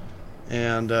push,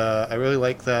 and I really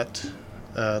like that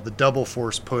the double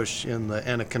force push in the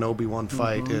Anakin Obi-Wan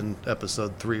fight in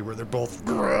Episode 3, where they're both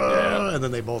and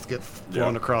then they both get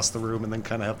thrown across the room, and then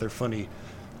kind of have their funny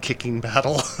kicking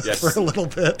battle Yes. for a little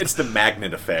bit. It's the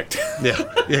magnet effect.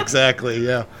 Yeah, exactly.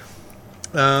 Yeah.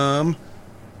 I'm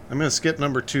gonna skip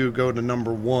number 2, go to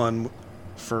number 1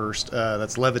 first.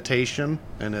 That's levitation,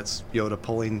 and it's Yoda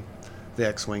pulling the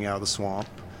X-wing out of the swamp.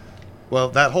 Well,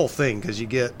 that whole thing, because you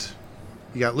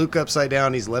got Luke upside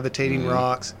down. He's levitating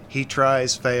rocks. He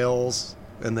tries, fails,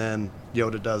 and then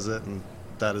Yoda does it, and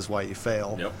that is why you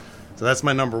fail. Yep. So that's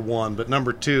my number 1. But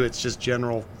number 2, it's just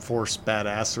general force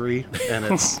badassery, and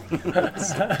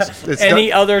it's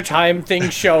Any other time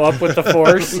things show up with the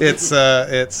Force?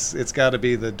 it's got to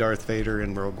be the Darth Vader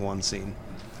in Rogue One scene.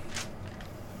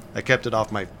 I kept it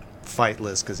off my fight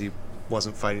list because he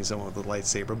wasn't fighting someone with a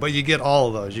lightsaber, but you get all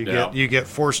of those. You get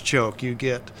force choke. You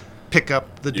get pick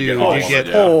up the dude. all You of get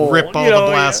it, yeah. rip all You know,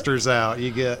 the blasters out.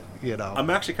 You get I'm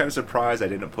actually kind of surprised I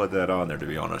didn't put that on there, to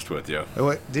be honest with you. Oh,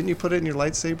 wait, didn't you put it in your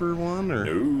lightsaber one or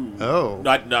No. Oh.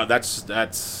 No,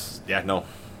 that's yeah, no.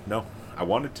 I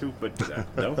wanted to, but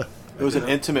no. It was an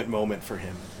intimate moment for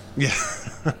him. Yeah.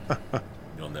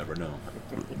 You'll never know.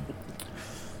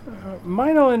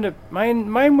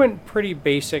 Mine went pretty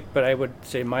basic, but I would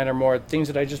say mine are more things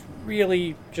that I just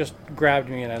really just grabbed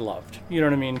me and I loved. You know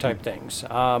what I mean? Type things.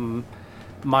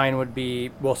 Mine would be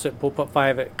we'll put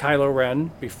 5 at Kylo Ren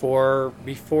before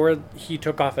he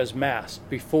took off his mask,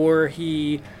 before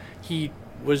he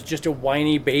was just a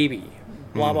whiny baby,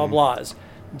 blah blah blahs.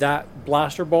 That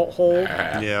blaster bolt hold,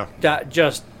 Yeah. that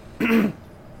just that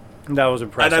was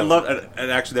impressive. And I love, and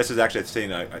actually, this is actually the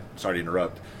scene. I sorry to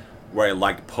interrupt. Where I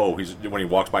liked Poe. When he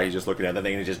walks by, he's just looking at that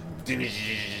thing, and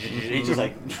he's just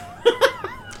like.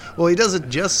 Well, he doesn't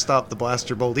just stop the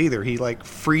blaster bolt either. He like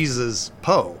freezes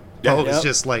Poe. Yeah. Poe is Yep.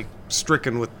 just like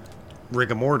stricken with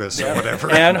rigor mortis or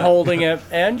whatever. and holding it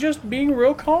and just being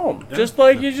real calm, just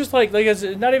like he's just like it's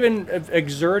not even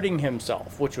exerting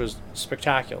himself, which was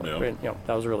spectacular. Yeah. You know,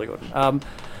 that was really good.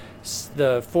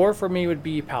 The 4 for me would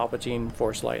be Palpatine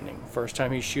Force Lightning. First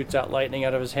time he shoots out lightning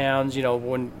out of his hands, you know,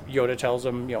 when Yoda tells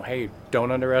him, you know, hey,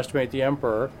 don't underestimate the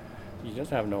Emperor. He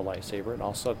doesn't have no lightsaber, and all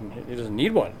of a sudden he doesn't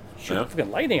need one. Shoots fucking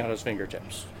lightning out of his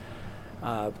fingertips.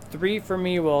 3 for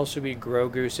me will also be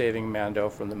Grogu saving Mando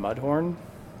from the Mudhorn.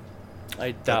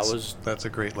 That's a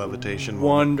great levitation moment.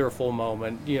 wonderful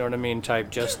moment. You know what I mean?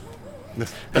 Type just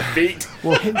The feet.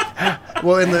 Well,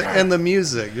 and the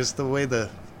music, just the way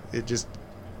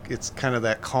it's kind of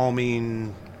that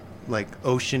calming, like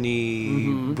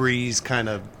oceany breeze kind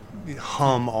of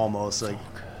hum almost like,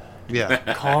 yeah.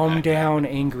 Calm down,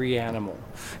 angry animal.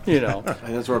 You know.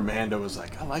 And that's where Mando was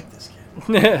like, I like this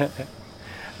kid.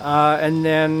 And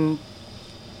then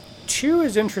 2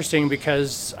 is interesting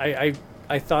because I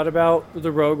thought about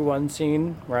the Rogue One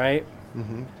scene, right?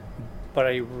 Mm-hmm. But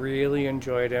I really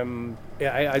enjoyed him.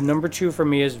 Number 2 for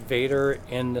me is Vader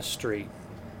in the street,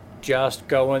 just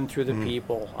going through the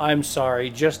people. I'm sorry,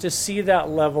 just to see that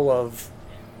level of,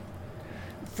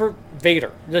 for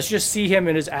Vader, let's just see him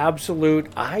in his absolute,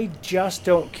 I just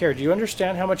don't care. Do you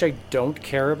understand how much I don't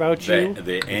care about you?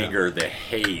 The anger, the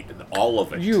hate, all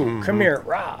of it. You, come here,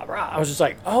 rah, rah. I was just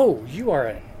like, oh, you are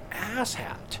an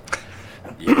asshat.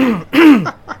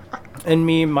 And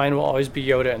mine will always be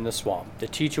Yoda in the swamp. The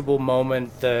teachable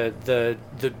moment, the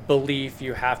belief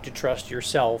you have to trust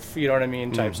yourself, you know what I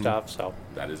mean, type stuff. So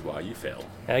that is why you fail.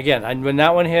 And again, when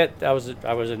that one hit, I was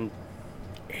an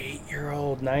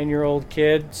 8-year-old, 9-year-old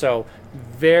kid, so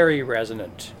very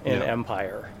resonant in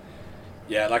Empire.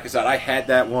 Yeah, like I said, I had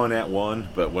that one at 1,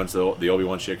 but once the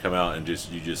Obi-Wan shit come out and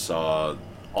you just saw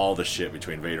all the shit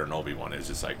between Vader and Obi-Wan, it's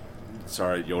just like,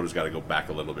 sorry, Yoda's got to go back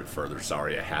a little bit further.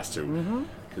 Sorry, it has to.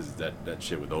 Because that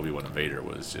shit with Obi-Wan and Vader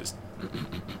was just...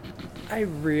 I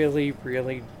really,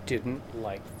 really didn't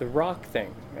like the rock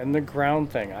thing and the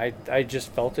ground thing. I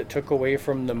just felt it took away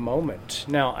from the moment.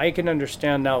 Now, I can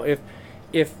understand now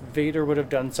if Vader would have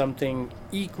done something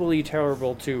equally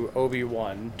terrible to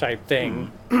Obi-Wan type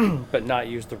thing, but not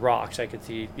use the rocks, I could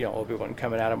see, Obi-Wan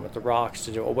coming at him with the rocks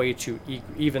to do a way to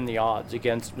even the odds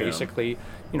against basically,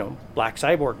 Black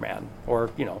Cyborg Man or,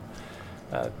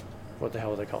 what the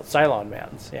hell are they called? Cylon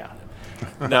Mans, yeah.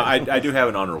 Now, I do have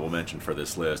an honorable mention for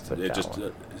this list. It just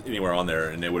anywhere on there,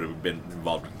 and it would have been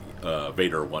involved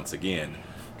Vader once again.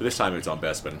 But this time it's on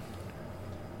Bespin.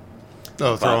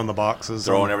 Oh, throwing the boxes.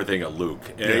 Throwing everything at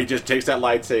Luke. And he just takes that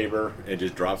lightsaber and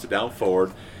just drops it down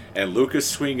forward. And Luke is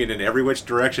swinging in every which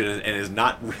direction and is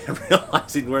not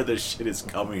realizing where this shit is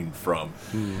coming from.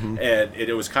 And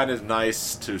it was kind of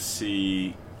nice to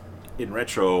see, in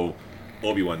retro,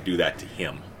 Obi-Wan do that to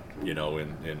him. In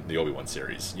the Obi-Wan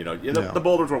series. The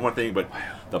boulders were one thing, but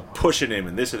the pushing him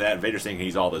and this and that, and Vader saying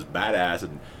he's all this badass,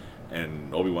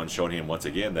 and Obi-Wan showing him once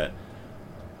again that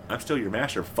I'm still your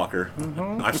master, fucker.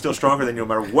 I'm still stronger than you,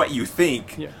 no matter what you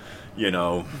think.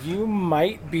 Yeah. You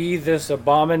might be this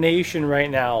abomination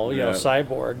right now,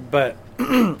 cyborg, but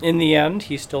in the end,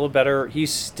 he's still better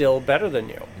than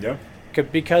you. Yeah.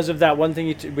 Because of that one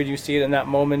thing, when you see it in that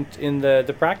moment in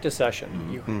the practice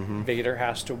session, Vader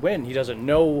has to win. He doesn't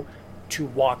know to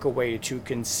walk away, to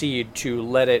concede, to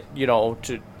let it,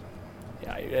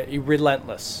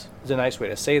 relentless is a nice way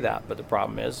to say that. But the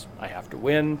problem is, I have to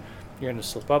win. You're going to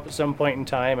slip up at some point in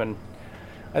time. And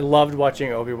I loved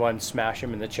watching Obi-Wan smash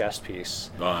him in the chest piece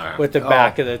with the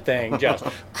back of the thing. Just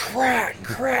crack,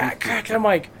 crack, crack. And I'm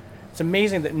like, it's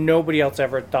amazing that nobody else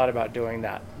ever thought about doing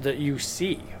that you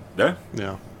see.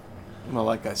 Yeah. Well,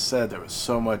 like I said, there was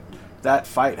so much. That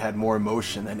fight had more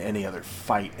emotion than any other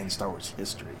fight in Star Wars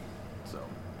history. So,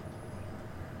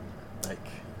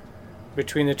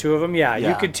 between the two of them,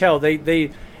 you could tell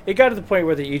it got to the point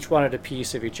where they each wanted a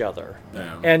piece of each other.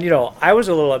 Yeah. And I was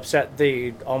a little upset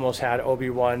they almost had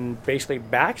Obi-Wan basically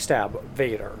backstab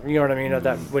Vader. You know what I mean?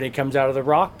 That when he comes out of the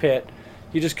rock pit,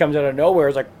 he just comes out of nowhere.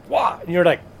 It's like, what? And you're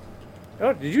like,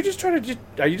 oh, did you just try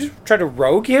to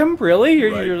rogue him? Really?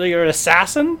 You're an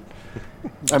assassin?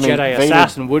 I mean, Jedi Vader,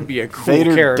 assassin would be a cool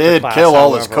Vader character did class, kill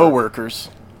all his however. co-workers.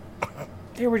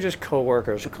 They were just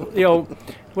co-workers.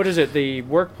 What is it? The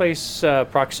workplace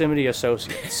proximity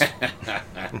associates.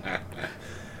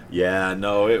 Yeah,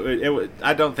 no, it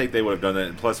I don't think they would have done that.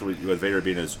 And plus, with Vader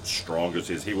being as strong as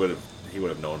he is, he would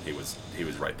have known he was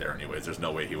right there anyways. There's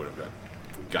no way he would have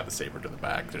got the saber to the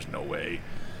back. There's no way.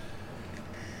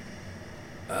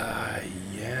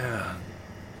 Yeah.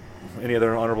 Any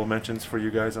other honorable mentions for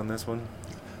you guys on this one?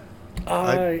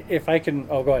 If I can,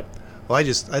 go ahead. Well, I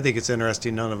think it's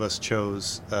interesting none of us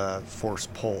chose force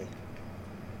pull.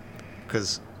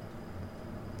 Because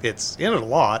it's in it a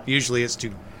lot. Usually it's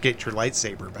to get your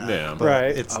lightsaber back. Yeah. But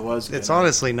Right. It's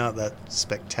honestly not that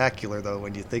spectacular, though,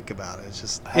 when you think about it. It's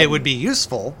just, it would be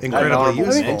useful, incredibly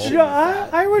useful.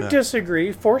 I would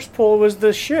disagree. Force pull was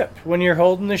the ship. When you're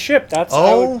holding the ship, you know that's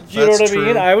what I mean?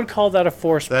 true. I would call that a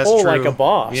force That's pull, true. like a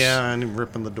boss. Yeah, and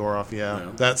ripping the door off. Yeah.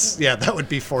 That would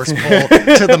be force pull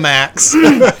to the max.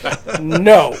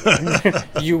 No,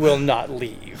 you will not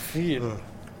leave.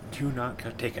 Do not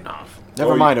get taken off.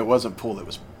 Never mind, it wasn't pull. It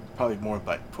was probably more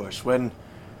like push. When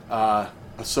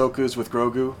Ahsoka's with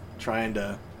Grogu trying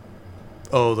to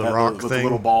Oh, the rock with thing. the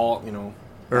little ball, back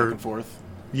Or- and forth.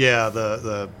 Yeah,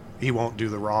 the he won't do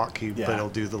the rock. But he'll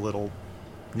do the little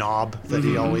knob that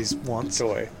he always wants.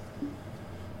 Toy.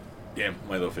 Yeah,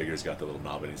 my little figure's got the little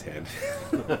knob in his hand.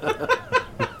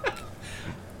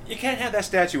 You can't have that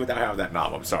statue without having that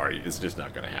knob. I'm sorry. It's just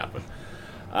not going to happen.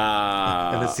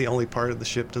 And it's the only part of the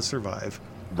ship to survive.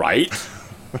 Right?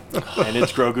 And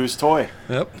it's Grogu's toy.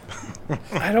 Yep.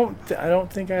 I don't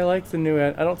think I like the new.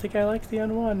 I don't think I like the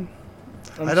N1.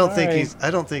 I don't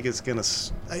think it's gonna.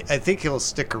 I think he'll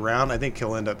stick around. I think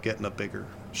he'll end up getting a bigger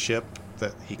ship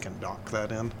that he can dock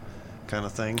that in, kind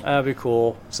of thing. That'd be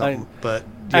cool. Something. But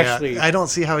yeah, actually- I don't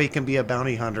see how he can be a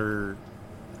bounty hunter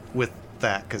with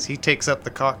that, because he takes up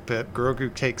the cockpit.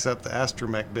 Grogu takes up the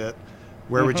astromech bit.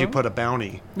 Where would you put a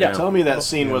bounty? Yeah. Tell me that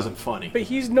scene wasn't funny. But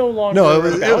he's no longer No,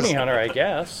 a bounty hunter, I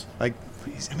guess. Like,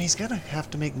 he's gonna have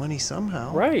to make money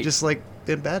somehow, Right. Just like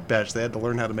in Bad Batch, they had to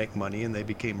learn how to make money, and they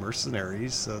became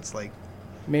mercenaries. So it's like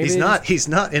Maybe he's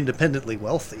not independently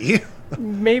wealthy.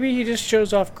 Maybe he just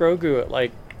shows off Grogu at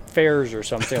like fairs or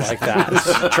something like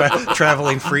that.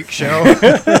 Traveling freak show.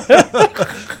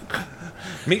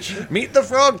 Meet the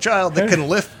frog child that can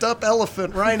lift up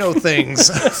elephant rhino things.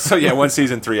 So yeah, when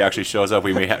season 3 actually shows up,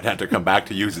 we may have to come back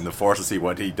to using the Force to see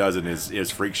what he does in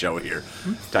his freak show here,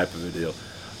 type of a deal.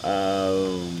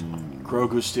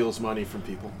 Grogu steals money from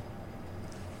people.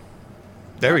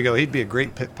 There we go. He'd be a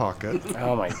great pickpocket.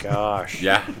 Oh my gosh.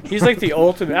 Yeah. He's like the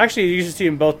ultimate. Actually, you should see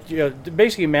him both.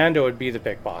 Basically, Mando would be the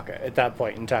pickpocket at that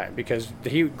point in time, because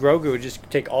Grogu would just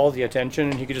take all the attention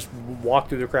and he could just walk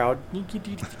through the crowd.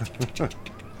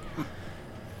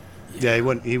 Yeah,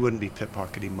 he wouldn't be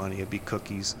pickpocketing money. It'd be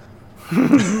cookies.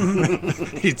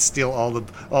 He'd steal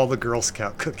all the Girl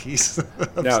Scout cookies.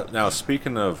 Now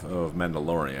speaking of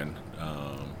Mandalorian,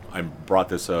 I brought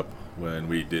this up when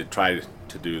we did try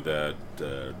to do that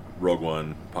Rogue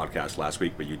One podcast last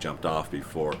week, but you jumped off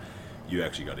before you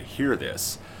actually got to hear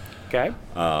this. Okay.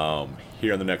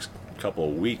 Here in the next couple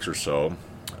of weeks or so,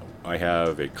 I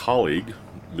have a colleague,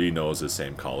 Lee knows the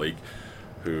same colleague,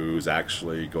 who's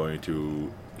actually going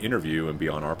to interview and be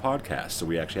on our podcast. So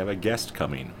we actually have a guest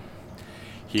coming.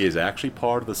 He is actually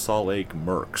part of the Salt Lake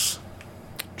Mercs.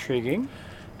 Intriguing.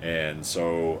 And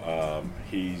so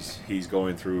he's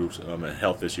going through a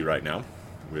health issue right now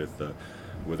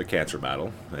with a cancer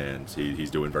battle, and he's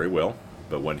doing very well.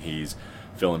 But when he's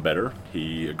feeling better,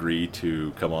 he agreed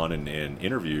to come on and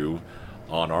interview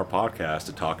on our podcast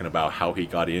and talking about how he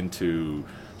got into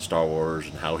Star Wars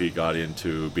and how he got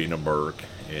into being a merc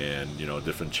and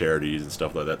different charities and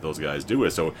stuff like that those guys do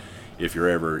it. So if you're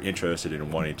ever interested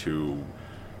in wanting to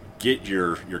get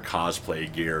your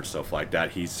cosplay gear and stuff like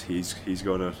that, he's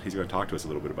gonna talk to us a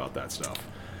little bit about that stuff.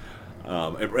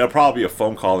 It'll probably be a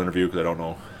phone call interview, because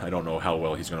I don't know how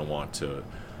well he's gonna want to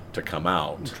come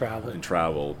out and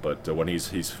travel. But when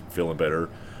he's feeling better,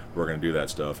 we're gonna do that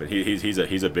stuff. And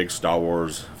he's a big Star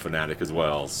Wars fanatic as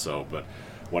well. So, but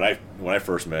when I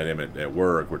first met him at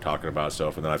work, we're talking about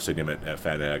stuff, and then I've seen him at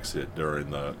FanX during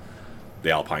the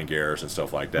Alpine Gears and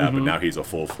stuff like that. But now he's a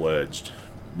full-fledged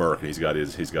merc, and he's got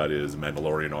his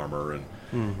Mandalorian armor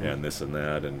and this and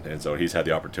that, and so he's had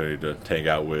the opportunity to hang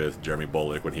out with Jeremy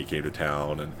Bullock when he came to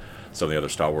town, and some of the other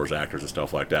Star Wars actors and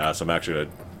stuff like that. So I'm actually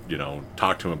gonna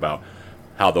talk to him about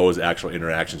how those actual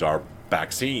interactions are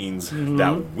back scenes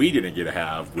that we didn't get to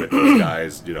have with those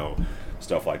guys,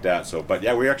 stuff like that. So, but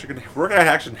yeah, we're gonna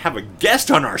actually have a guest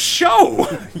on our show,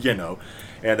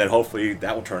 and then hopefully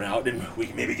that will turn out, and we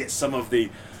can maybe get some of the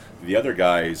other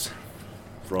guys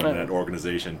from that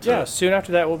organization. Yeah, soon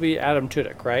after that will be Adam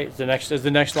Tudyk, right? Is the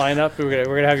next lineup. We're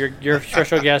gonna have your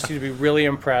special guest. He's gonna be really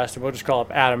impressed, and we'll just call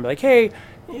up Adam, and be like, hey,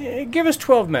 give us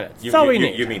 12 minutes. That's all we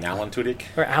need. You mean Alan Tudyk?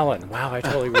 Or Alan? Wow, I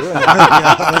totally ruined it.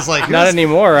 I was like, Not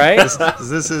anymore, right? Is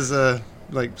this his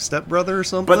like stepbrother or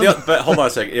something? But hold on a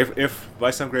second. If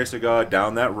by some grace of God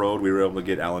down that road we were able to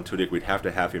get Alan Tudyk, we'd have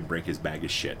to have him bring his bag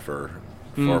of shit for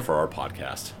our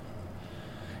podcast.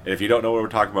 And if you don't know what we're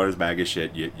talking about, his bag of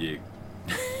shit,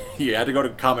 you had to go to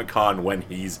Comic-Con when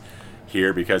he's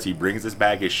here, because he brings this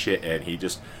bag of shit and he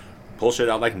just pulls shit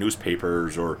out like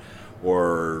newspapers or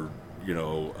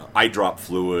eye drop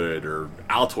fluid or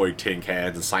Altoid tin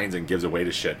cans and signs and gives away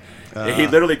to shit. He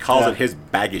literally calls it his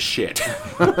bag of shit.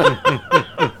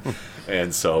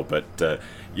 And so, but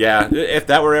if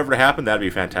that were ever to happen, that'd be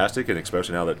fantastic, and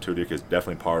especially now that Tudyk is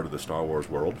definitely part of the Star Wars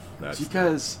world. Did you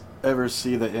guys ever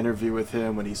see the interview with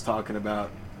him when he's talking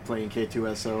about playing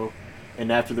K2SO? And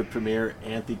after the premiere,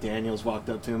 Anthony Daniels walked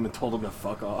up to him and told him to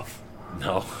fuck off.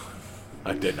 No,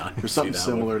 I did not. Or something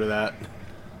similar to that.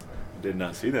 Did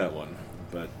not see that one,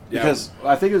 but yeah. Because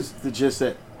I think it was the gist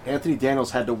that Anthony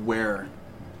Daniels had to wear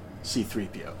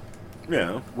C-3PO.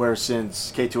 Yeah. Where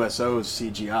since K2SO's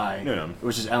CGI, Yeah. it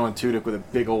was just Alan Tudyk with a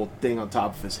big old thing on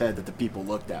top of his head that the people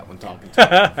looked at when talking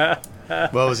to him.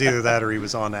 Well, it was either that or he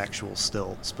was on actual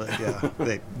stilts. But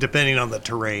yeah, depending on the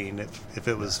terrain, if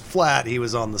it was flat, he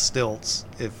was on the stilts.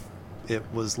 If it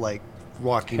was like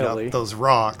walking Hilly. up those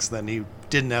rocks, then he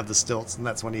didn't have the stilts, and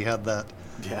that's when he had that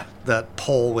Yeah. that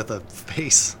pole with a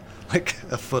face like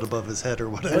a foot above his head or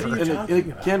whatever. And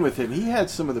again, with him, he had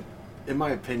some of the, in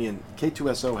my opinion,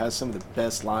 K2SO has some of the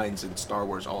best lines in Star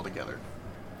Wars altogether.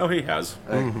 Oh, he has.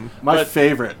 Like, my But-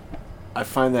 favorite, I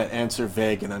find that answer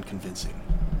vague and unconvincing.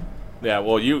 Yeah,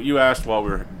 well, you asked while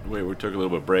we took a little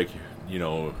bit of break, you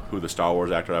know, who the Star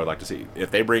Wars actor I would like to see. If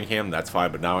they bring him, that's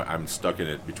fine, but now I'm stuck in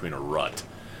it between a rut.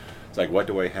 It's like, what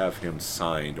do I have him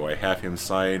sign? Do I have him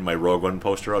sign my Rogue One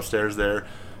poster upstairs there?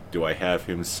 Do I have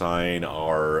him sign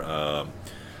our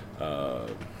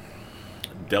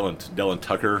Dylan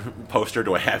Tucker poster?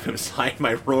 Do I have him sign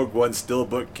my Rogue One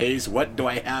steelbook case? What do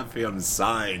I have him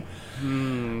sign?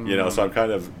 You know, so I'm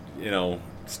kind of, you know,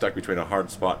 stuck between a hard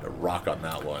spot and a rock on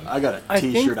that one. I got a I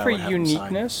T-shirt think I for would have him sign.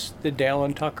 uniqueness, the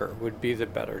Dallin Tucker would be the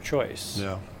better choice.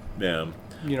 Yeah. Yeah.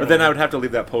 You know But then what I I would have to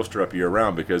leave that poster up year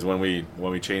round because when we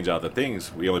change out the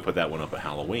things, we only put that one up at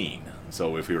Halloween.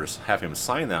 So if we were to have him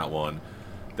sign that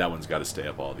one's got to stay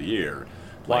up all the year.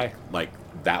 Why? Like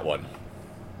that one.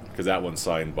 Because that one's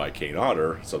signed by Kane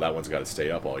Otter, so that one's got to stay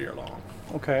up all year long.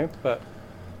 Okay, but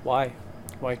why?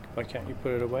 Why can't you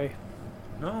put it away?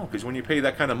 No, because when you pay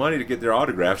that kind of money to get their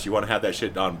autographs, you want to have that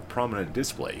shit on prominent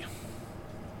display.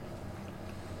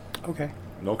 Okay.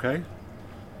 Okay?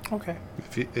 Okay.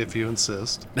 If you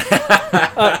insist.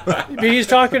 But he's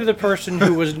talking to the person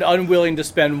who was unwilling to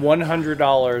spend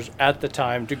 $100 at the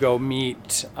time to go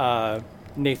meet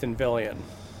Nathan Fillion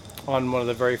on one of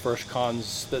the very first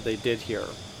cons that they did here.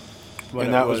 When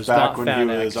And it that was back not when he Fan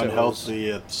was X, it was-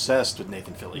 unhealthily obsessed with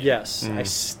Nathan Fillion. Yes, I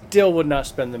still would not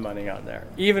spend the money on there,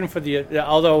 even for the.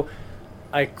 Although,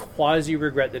 I quasi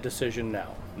regret the decision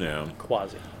now. Yeah.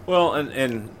 Quasi. Well,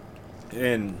 and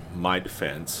in my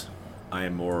defense, I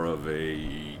am more of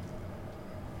a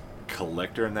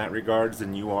collector in that regards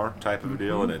than you are, type of a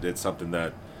deal, and it's something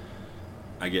that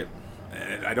I get.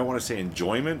 I don't want to say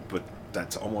enjoyment, but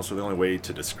that's almost the only way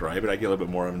to describe it. I get a little bit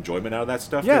more enjoyment out of that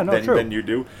stuff Yeah, no, true. than you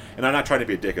do, and I'm not trying to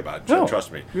be a dick about it. No,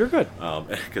 Trust me. You're good.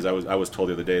 Because I was told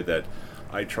the other day that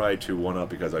I try to one up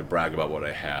because I brag about what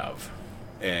I have,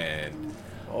 and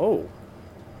Oh.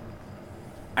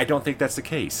 I don't think that's the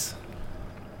case.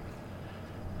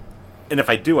 And if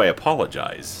I do, I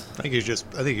apologize. I think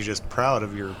you're just proud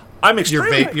of your I'm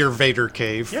extremely your Vader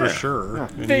cave for Yeah. sure. And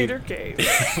Vader Cave.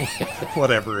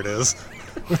 whatever it is.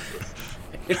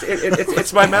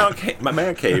 It's my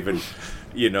man cave, and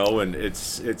you know, and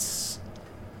it's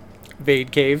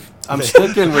Vade Cave. I'm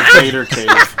sticking with Vader Cave.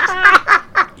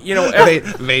 you know,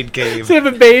 Vade cave. Instead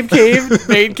of a Babe Cave,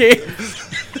 Vade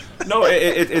Cave. no,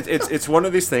 it's one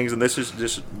of these things, and this is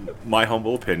just my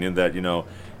humble opinion that, you know,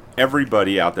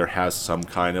 everybody out there has some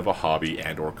kind of a hobby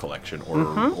and or collection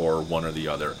or one or the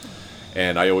other.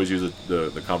 And I always use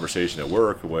the conversation at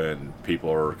work when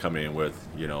people are coming in with,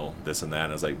 you know, this and that,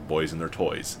 and it's like boys and their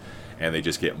toys. And they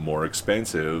just get more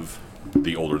expensive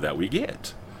the older that we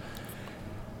get.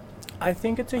 I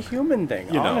think it's a human thing.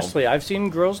 You know. Honestly, I've seen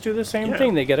girls do the same Yeah.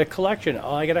 thing. They get a collection.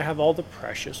 Oh, I got to have all the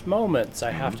precious moments.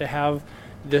 I have to have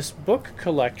this book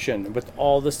collection with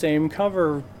all the same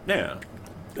cover, Yeah.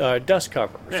 dust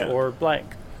covers Yeah. or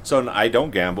blank. So I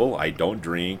don't gamble, I don't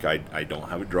drink, I don't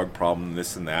have a drug problem,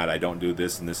 this and that, I don't do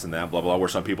this and this and that, blah, blah, where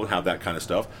some people have that kind of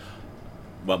stuff.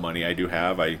 What money I do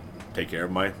have, I take care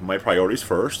of my priorities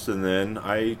first, and then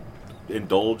I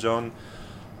indulge on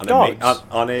Dogs.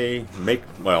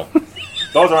 well,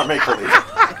 those aren't make-believe.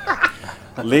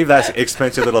 Leave that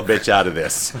expensive little bitch out of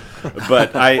this.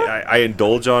 But I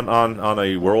indulge on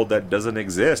a world that doesn't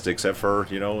exist except for,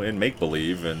 you know, in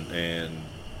make-believe, and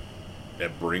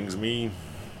it brings me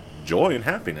joy and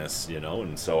happiness, you know.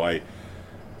 And so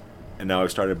now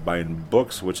I've started buying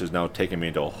books, which is now taking me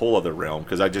into a whole other realm,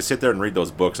 because I just sit there and read those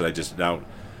books, and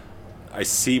I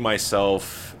see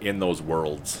myself in those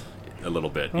worlds a little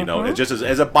bit, you know. It's just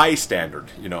as a bystander,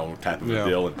 you know, type of a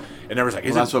deal, and everyone's like,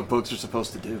 Well, that's what books are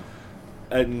supposed to do.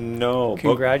 no,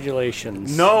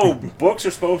 Congratulations. no, books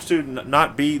are supposed to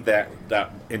not be that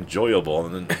enjoyable.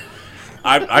 And then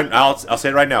I'll say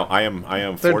it right now. I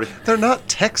am 40. They're not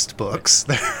textbooks.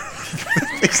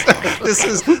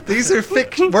 These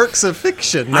are works of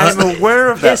fiction. I'm aware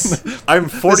of that. I'm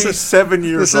 47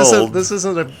 years old. This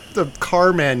isn't a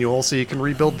car manual, so you can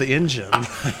rebuild the engine.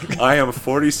 I am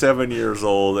 47 years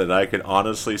old, and I can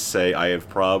honestly say I have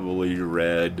probably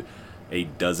read a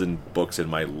dozen books in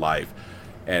my life.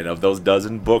 And of those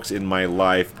dozen books in my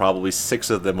life, probably 6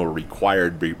 of them were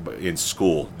required in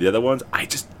school. The other ones, I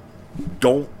just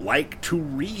don't like to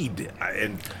read.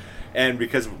 And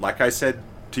because, like I said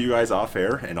to you guys off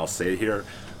air, and I'll say it here,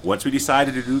 once we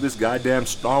decided to do this goddamn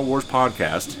Star Wars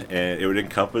podcast, and it would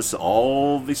encompass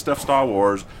all the stuff Star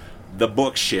Wars, the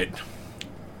book shit,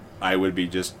 I would be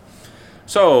just...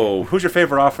 So, who's your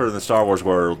favorite author in the Star Wars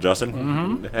world, Justin?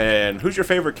 Mm-hmm. And who's your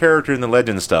favorite character in the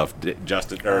Legend stuff,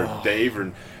 Justin or Dave?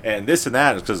 And this and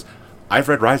that, because I've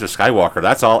read Rise of Skywalker.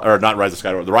 That's all, or not Rise of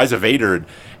Skywalker, The Rise of Vader,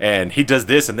 and he does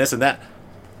this and this and that.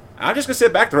 I'm just gonna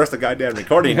sit back the rest of the goddamn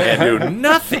recording and do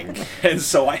nothing. And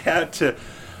so I had to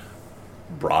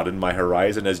broaden my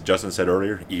horizon, as Justin said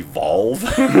earlier, evolve.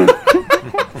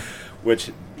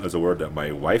 Which is a word that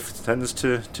my wife tends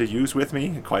to use with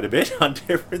me quite a bit on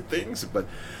different things. But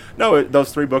no,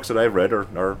 those 3 books that I've read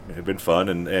have been fun,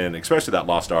 and especially that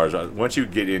Lost Stars. Once you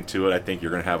get into it, I think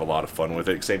you're going to have a lot of fun with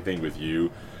it. Same thing with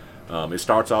you. It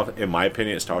starts off, in my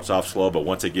opinion, it starts off slow, but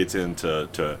once it gets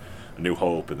into New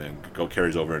Hope, and then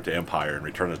carries over into Empire and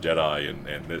Return of the Jedi,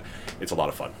 and it's a lot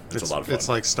of fun. It's a lot of fun. It's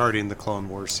like starting the Clone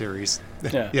Wars series.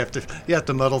 Yeah. you have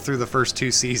to muddle through the first 2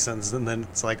 seasons, and then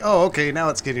it's like, oh, okay, now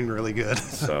it's getting really good.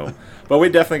 So, but we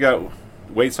definitely got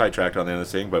way sidetracked on the other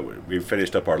thing, but we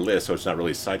finished up our list, so it's not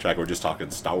really sidetracked. We're just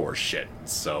talking Star Wars shit.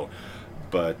 So,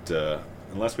 but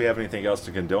unless we have anything else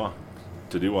to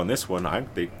do on this one, I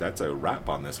think that's a wrap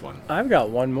on this one. I've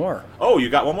got one more. Oh, you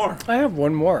got one more? I have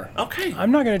one more. Okay.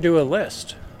 I'm not going to do a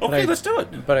list. Okay, let's do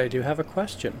it. But I do have a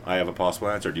question. I have a possible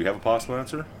answer. Do you have a possible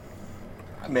answer?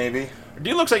 Maybe.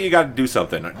 You looks like you got to do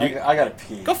something. I gotta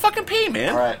pee. Go fucking pee,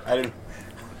 man. All right, I didn't.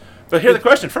 But hear the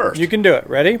question first. You can do it.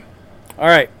 Ready? All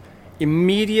right.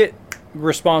 Immediate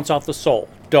response off the soul.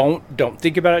 Don't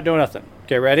think about it. Do nothing.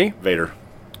 Okay, ready? Vader.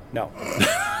 No.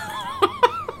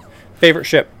 Favorite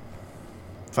ship.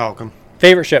 Falcon.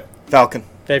 Favorite ship. Falcon.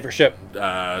 Favorite ship.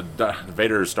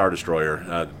 Vader's Star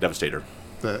Destroyer, Devastator.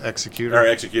 The Executor. Or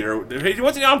Executor.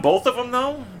 Wasn't he on both of them,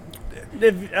 though?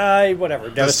 Whatever.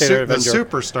 Devastator, the Avenger.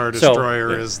 Super Star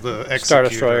Destroyer is the Executor. Star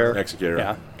Destroyer. Executor.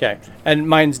 Yeah. Okay. And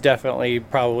mine's definitely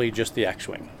probably just the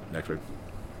X-wing. X-Wing.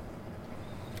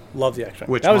 Love the X-wing.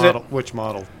 Which that was model? it. Which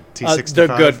model? The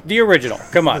T65. good, the original.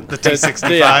 Come on. The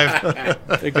T65. Yeah.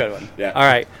 The good one. Yeah. All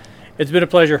right. It's been a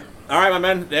pleasure. All right, my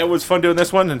man. It was fun doing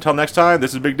this one. Until next time,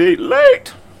 this is Big D.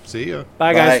 Late. See ya.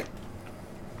 Bye, guys.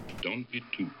 Don't be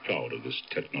too proud of this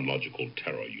technological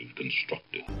terror you've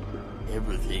constructed.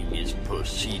 Everything is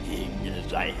proceeding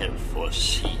as I have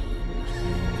foreseen.